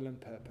God's will and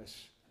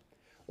purpose.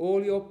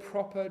 All your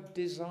proper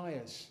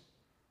desires,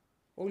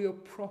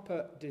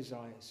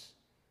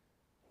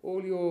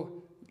 all your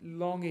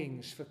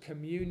longings for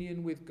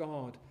communion with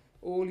God,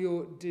 all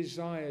your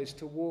desires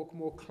to walk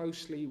more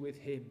closely with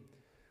him,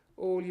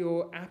 all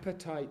your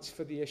appetites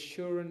for the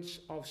assurance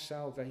of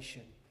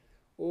salvation,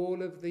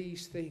 all of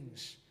these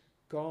things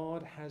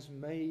God has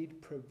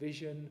made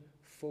provision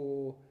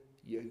for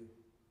you.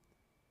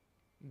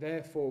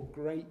 Therefore,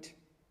 great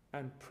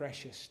and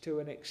precious to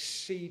an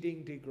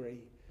exceeding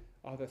degree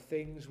are the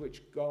things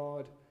which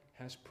God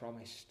has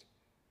promised,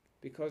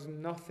 because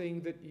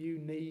nothing that you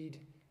need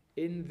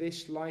in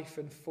this life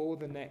and for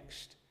the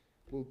next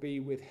will be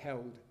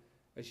withheld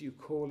as you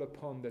call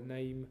upon the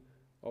name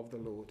of the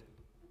Lord.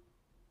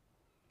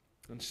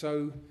 And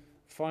so,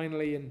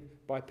 finally, and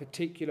by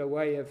particular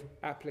way of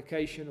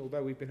application,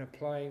 although we've been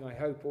applying, I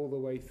hope, all the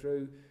way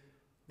through,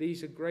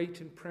 these are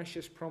great and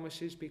precious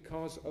promises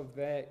because of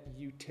their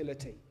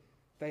utility.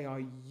 They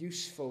are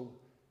useful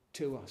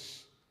to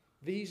us.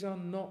 These are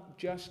not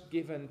just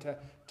given to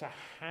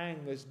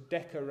hang as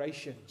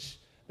decorations.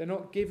 They're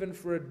not given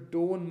for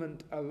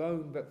adornment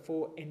alone, but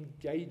for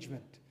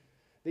engagement.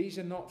 These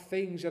are not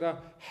things that are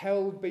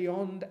held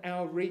beyond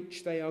our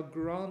reach. They are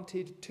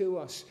granted to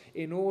us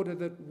in order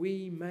that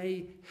we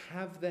may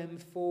have them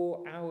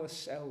for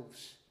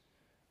ourselves.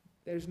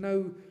 There's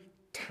no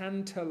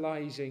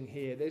tantalizing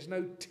here. There's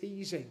no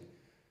teasing.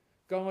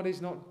 God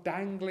is not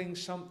dangling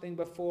something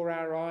before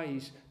our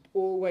eyes,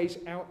 always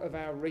out of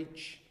our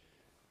reach.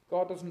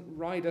 God doesn't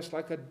ride us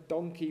like a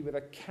donkey with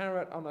a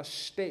carrot on a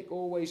stick,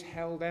 always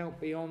held out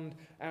beyond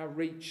our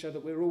reach, so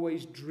that we're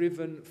always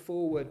driven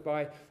forward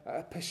by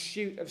a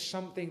pursuit of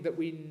something that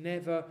we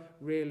never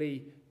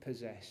really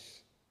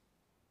possess.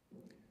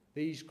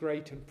 These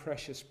great and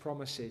precious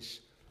promises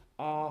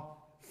are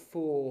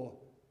for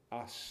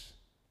us.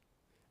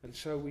 And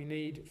so we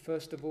need,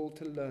 first of all,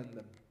 to learn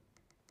them.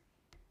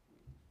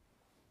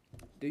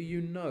 Do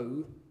you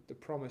know the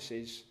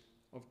promises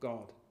of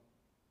God?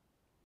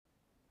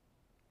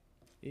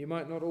 You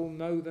might not all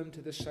know them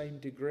to the same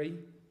degree.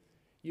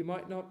 You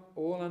might not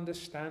all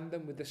understand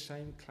them with the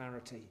same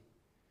clarity.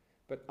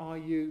 But are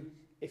you,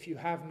 if you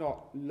have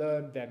not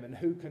learned them, and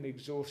who can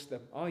exhaust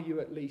them, are you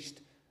at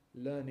least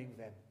learning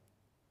them?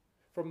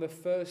 From the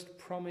first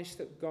promise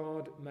that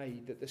God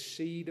made, that the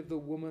seed of the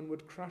woman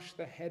would crush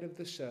the head of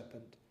the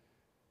serpent,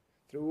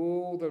 through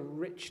all the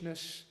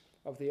richness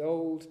of the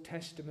Old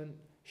Testament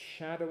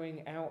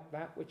shadowing out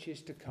that which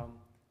is to come,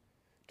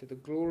 to the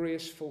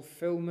glorious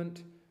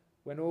fulfillment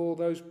when all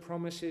those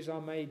promises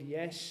are made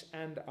yes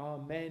and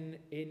amen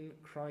in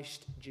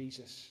Christ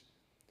Jesus.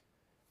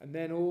 And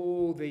then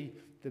all the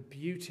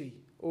beauty,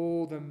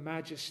 all the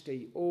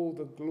majesty, all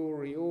the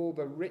glory, all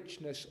the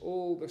richness,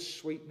 all the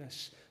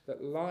sweetness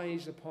that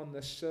lies upon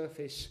the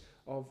surface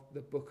of the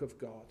book of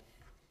God.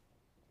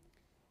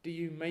 Do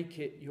you make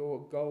it your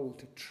goal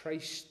to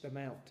trace them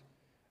out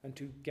and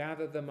to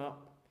gather them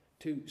up,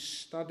 to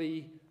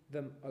study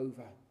them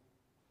over?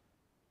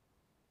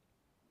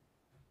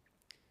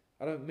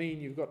 I don't mean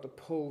you've got to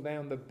pull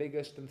down the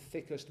biggest and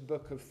thickest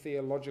book of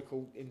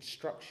theological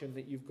instruction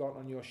that you've got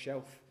on your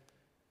shelf.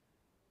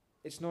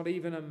 It's not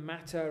even a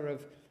matter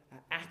of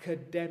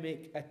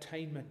academic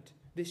attainment.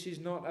 This is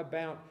not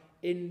about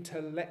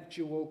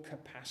intellectual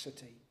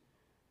capacity.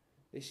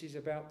 This is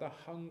about the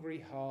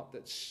hungry heart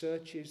that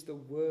searches the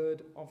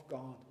Word of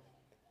God,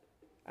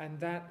 and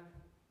that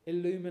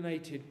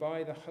illuminated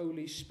by the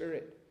Holy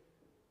Spirit,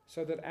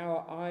 so that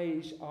our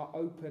eyes are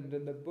opened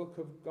and the book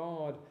of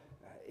God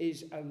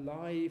is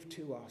alive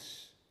to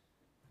us.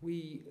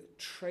 We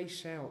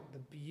trace out the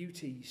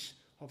beauties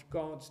of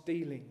God's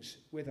dealings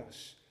with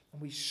us,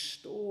 and we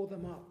store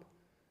them up.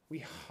 We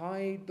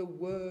hide the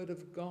Word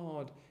of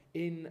God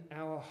in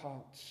our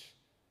hearts.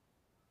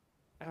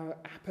 Our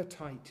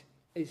appetite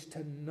is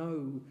to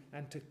know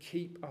and to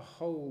keep a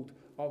hold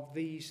of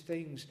these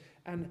things.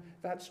 And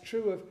that's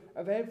true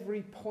of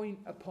every point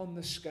upon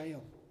the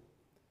scale.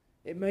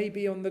 It may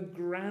be on the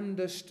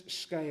grandest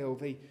scale,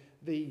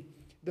 the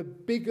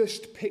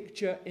biggest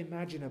picture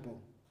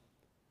imaginable.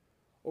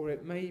 Or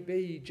it may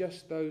be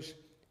just those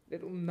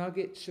little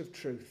nuggets of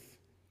truth,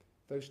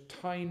 those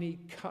tiny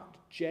cut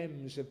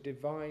gems of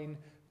divine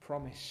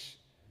promise,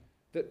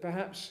 that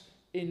perhaps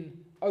in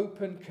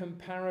open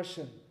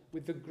comparison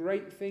with the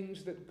great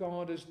things that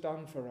God has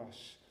done for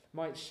us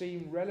might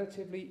seem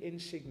relatively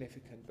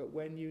insignificant, but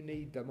when you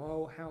need them,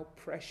 oh, how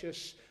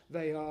precious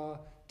they are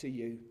to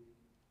you.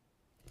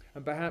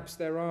 And perhaps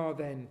there are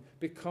then,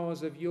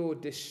 because of your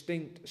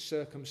distinct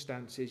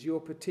circumstances,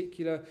 your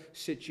particular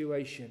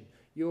situation,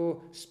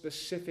 your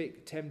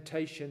specific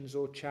temptations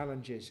or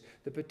challenges,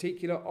 the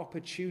particular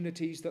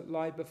opportunities that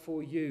lie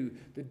before you,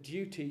 the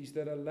duties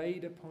that are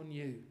laid upon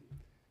you,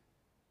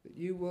 that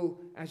you will,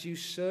 as you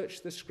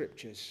search the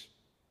Scriptures,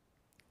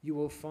 you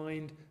will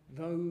find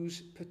those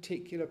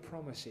particular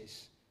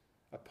promises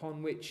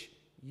upon which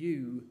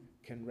you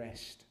can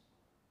rest.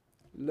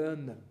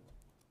 Learn them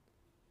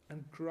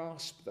and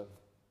grasp them.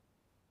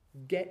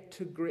 Get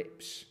to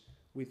grips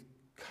with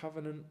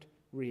covenant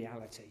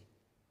reality.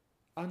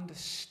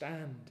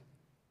 Understand,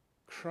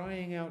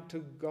 crying out to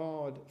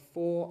God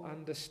for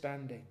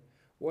understanding,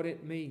 what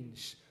it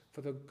means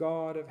for the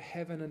God of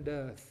heaven and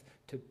earth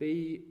to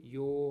be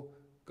your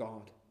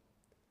God.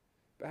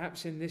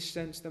 Perhaps in this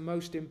sense the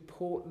most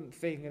important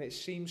thing, and it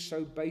seems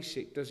so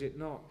basic, does it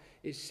not,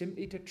 is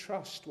simply to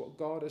trust what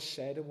God has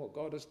said and what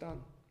God has done.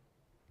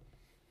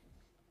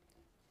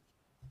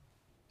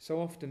 So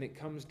often it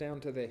comes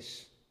down to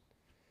this: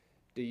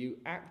 do you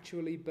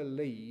actually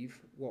believe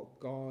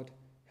what God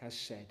has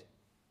said?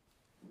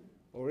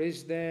 Or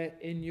is there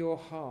in your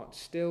heart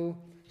still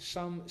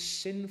some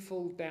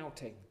sinful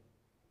doubting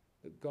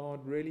that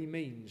God really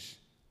means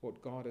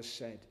what God has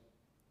said?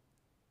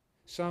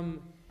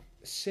 Some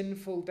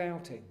sinful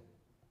doubting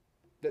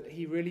that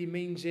he really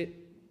means it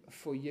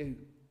for you.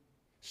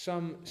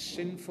 Some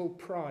sinful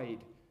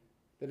pride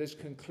that has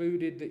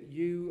concluded that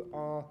you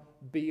are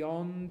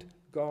beyond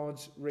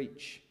God's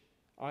reach,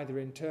 either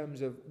in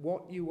terms of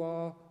what you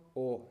are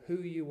or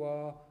who you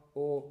are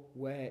or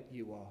where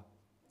you are.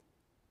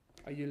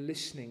 Are you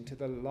listening to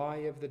the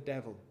lie of the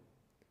devil?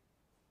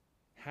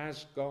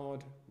 Has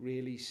God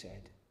really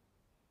said?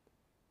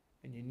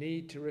 And you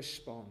need to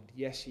respond,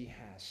 yes, he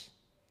has.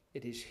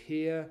 It is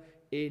here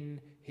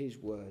in his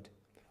word.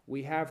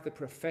 We have the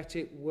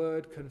prophetic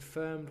word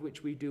confirmed,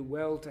 which we do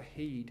well to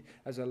heed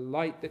as a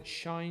light that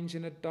shines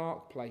in a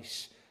dark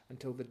place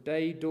until the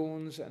day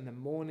dawns and the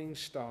morning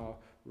star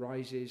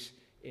rises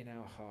in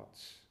our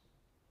hearts.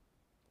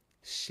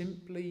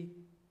 Simply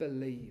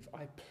believe.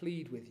 I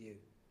plead with you.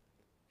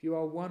 if you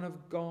are one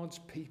of God's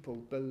people,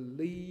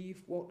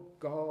 believe what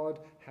God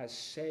has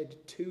said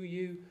to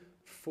you,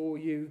 for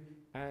you,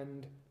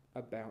 and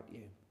about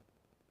you.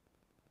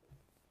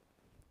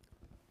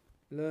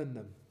 Learn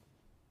them,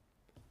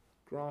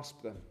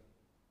 grasp them,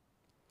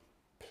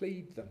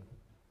 plead them,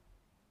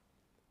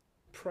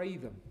 pray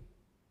them.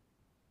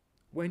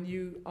 When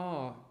you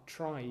are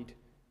tried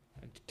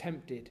and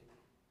tempted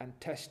and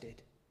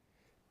tested,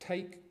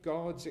 take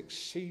God's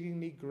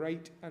exceedingly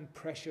great and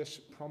precious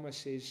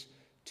promises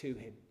to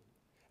him.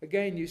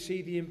 Again, you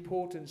see the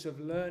importance of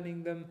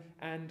learning them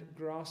and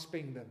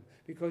grasping them,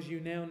 because you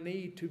now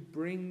need to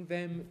bring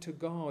them to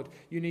God.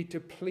 You need to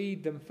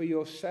plead them for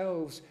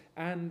yourselves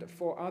and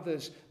for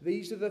others.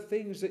 These are the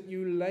things that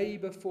you lay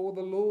before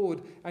the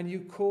Lord, and you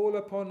call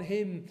upon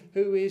him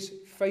who is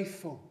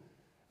faithful.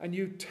 And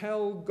you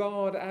tell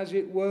God, as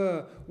it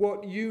were,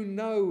 what you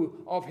know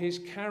of his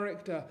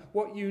character,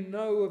 what you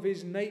know of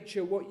his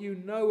nature, what you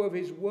know of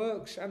his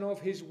works and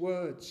of his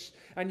words.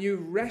 And you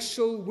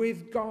wrestle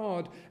with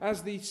God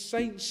as the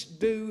saints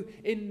do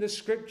in the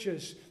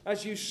scriptures,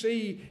 as you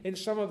see in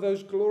some of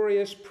those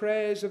glorious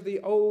prayers of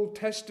the Old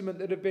Testament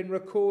that have been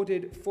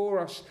recorded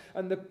for us,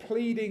 and the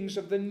pleadings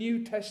of the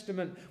New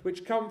Testament,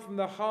 which come from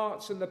the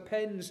hearts and the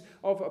pens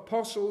of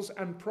apostles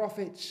and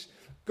prophets.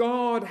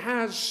 God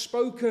has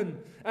spoken,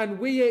 and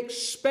we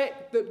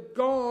expect that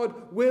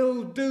God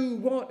will do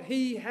what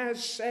he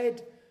has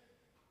said.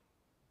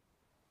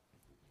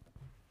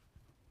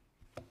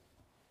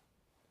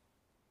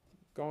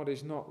 God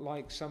is not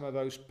like some of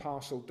those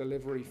parcel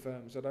delivery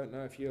firms. I don't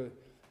know if you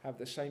have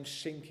the same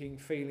sinking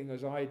feeling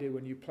as I do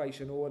when you place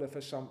an order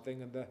for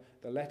something and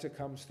the letter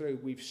comes through.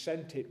 We've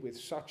sent it with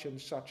such and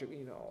such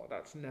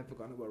that's never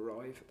going to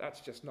arrive. That's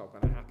just not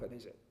going to happen,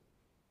 is it?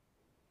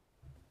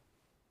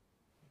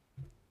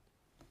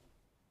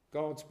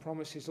 God's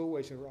promises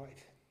always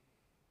arrive.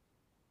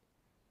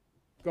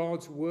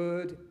 God's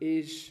word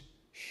is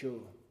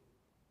sure.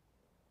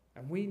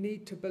 And we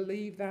need to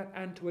believe that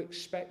and to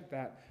expect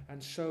that.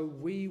 And so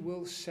we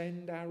will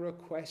send our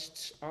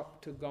requests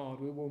up to God.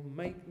 We will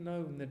make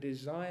known the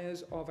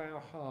desires of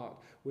our heart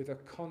with a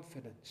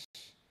confidence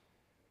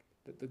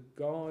that the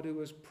God who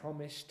has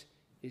promised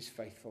is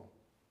faithful.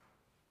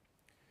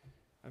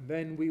 And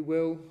then we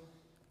will,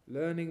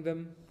 learning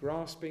them,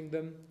 grasping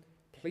them,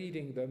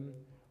 pleading them,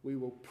 we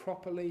will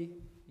properly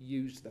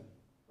use them.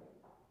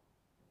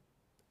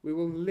 We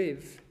will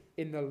live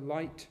in the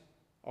light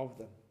of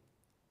them.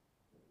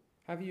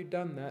 Have you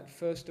done that,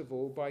 first of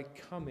all, by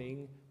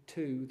coming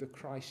to the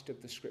Christ of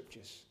the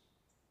Scriptures?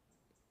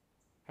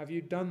 Have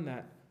you done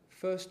that,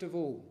 first of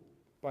all,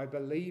 by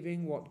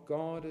believing what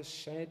God has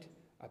said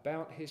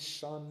about his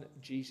Son,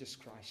 Jesus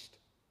Christ?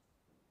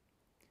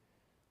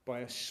 By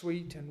a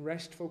sweet and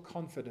restful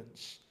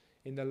confidence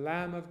in the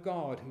Lamb of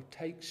God who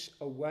takes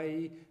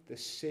away the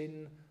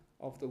sin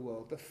of the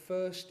world. The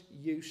first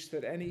use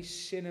that any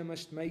sinner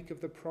must make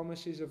of the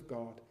promises of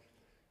God,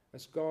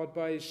 as God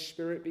by his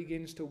Spirit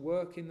begins to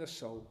work in the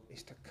soul,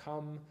 is to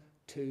come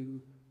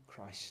to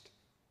Christ.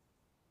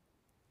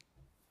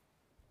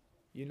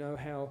 You know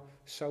how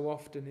so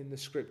often in the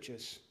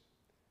Scriptures,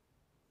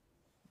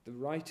 the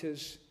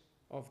writers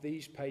of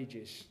these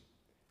pages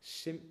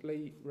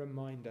simply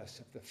remind us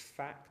of the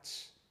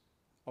facts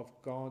of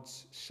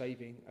God's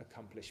saving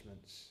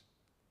accomplishments.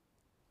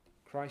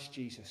 Christ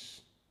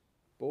Jesus,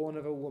 born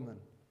of a woman,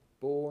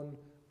 born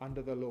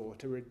under the law,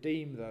 to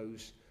redeem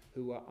those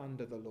who are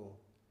under the law.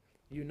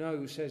 You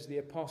know, says the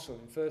apostle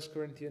in 1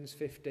 Corinthians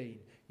 15,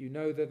 you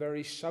know the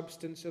very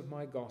substance of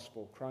my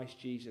gospel. Christ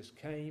Jesus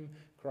came,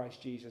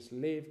 Christ Jesus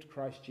lived,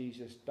 Christ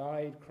Jesus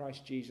died,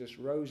 Christ Jesus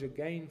rose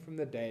again from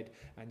the dead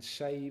and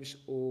saves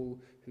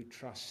all who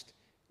trust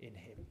in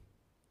him.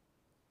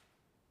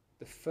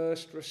 The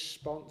first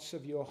response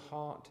of your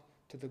heart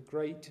to the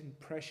great and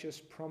precious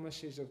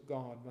promises of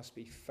God must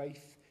be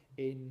faith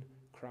in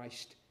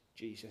Christ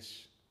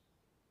Jesus.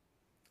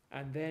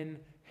 And then,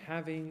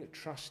 having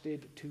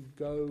trusted, to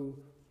go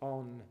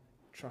on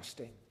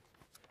trusting.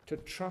 To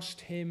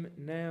trust him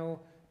now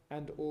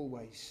and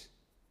always.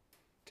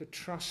 To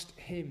trust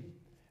him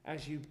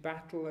as you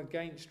battle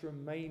against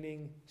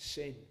remaining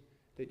sin,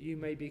 that you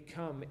may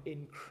become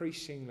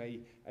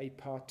increasingly a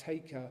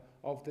partaker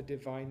of the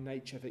divine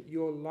nature, that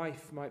your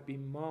life might be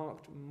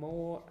marked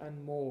more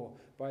and more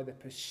by the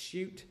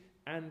pursuit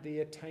and the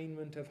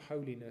attainment of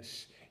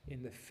holiness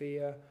in the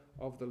fear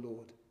of the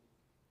Lord.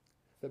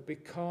 That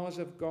because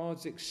of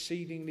God's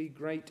exceedingly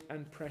great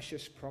and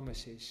precious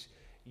promises,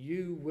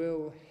 you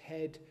will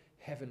head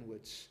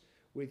heavenwards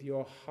with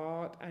your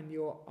heart and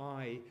your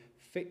eye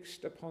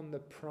fixed upon the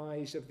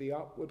prize of the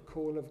upward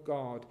call of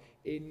God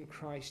in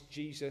Christ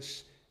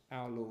Jesus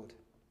our Lord.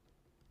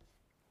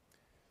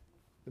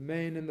 The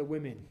men and the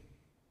women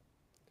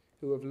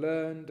who have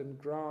learned and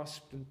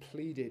grasped and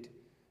pleaded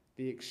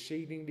the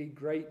exceedingly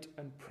great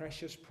and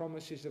precious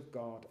promises of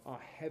God are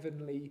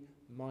heavenly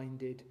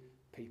minded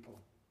people.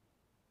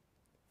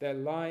 Their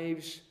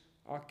lives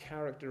are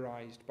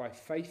characterized by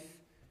faith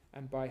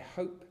and by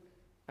hope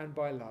and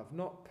by love,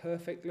 not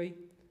perfectly,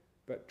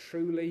 but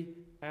truly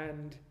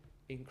and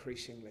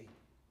increasingly.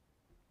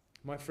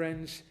 My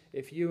friends,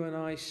 if you and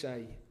I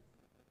say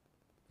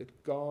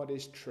that God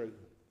is true,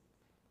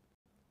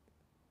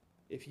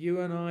 if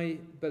you and I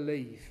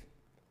believe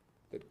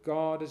that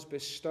God has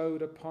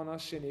bestowed upon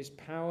us in his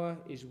power,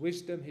 his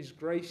wisdom, his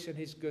grace and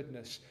his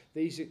goodness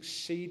these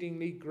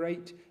exceedingly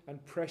great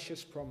and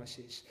precious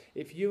promises,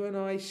 if you and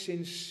I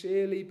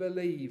sincerely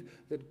believe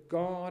that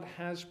God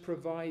has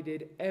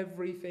provided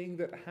everything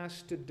that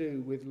has to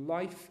do with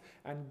life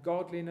and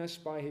godliness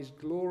by his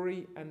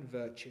glory and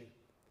virtue,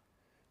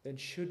 then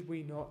should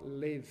we not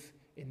live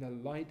in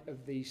the light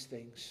of these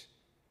things,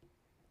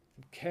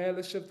 and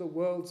careless of the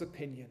world's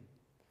opinion,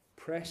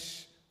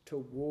 press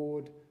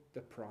toward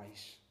the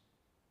prize?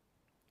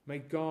 May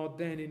God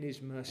then in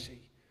his mercy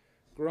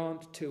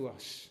grant to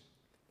us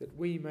that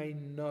we may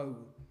know,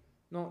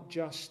 not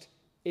just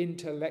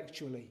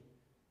intellectually,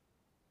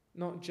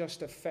 not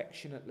just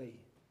affectionately,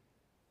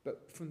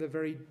 but from the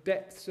very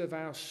depths of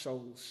our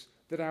souls,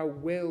 that our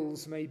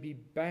wills may be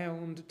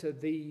bound to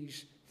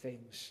these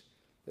things,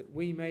 that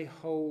we may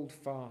hold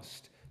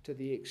fast to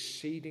the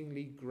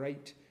exceedingly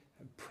great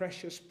and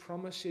precious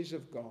promises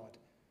of God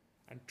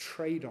and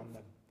trade on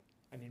them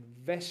and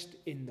invest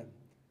in them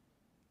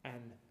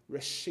and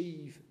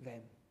receive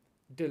them,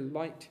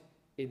 delight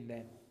in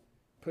them,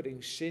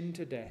 putting sin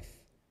to death,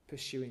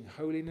 pursuing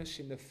holiness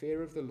in the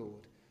fear of the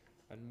Lord,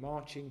 and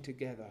marching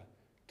together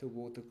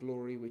toward the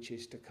glory which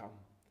is to come,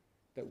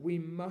 that we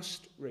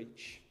must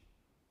reach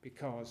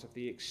because of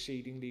the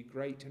exceedingly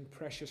great and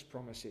precious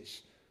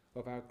promises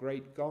of our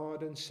great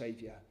God and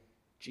Saviour,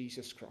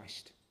 Jesus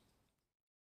Christ.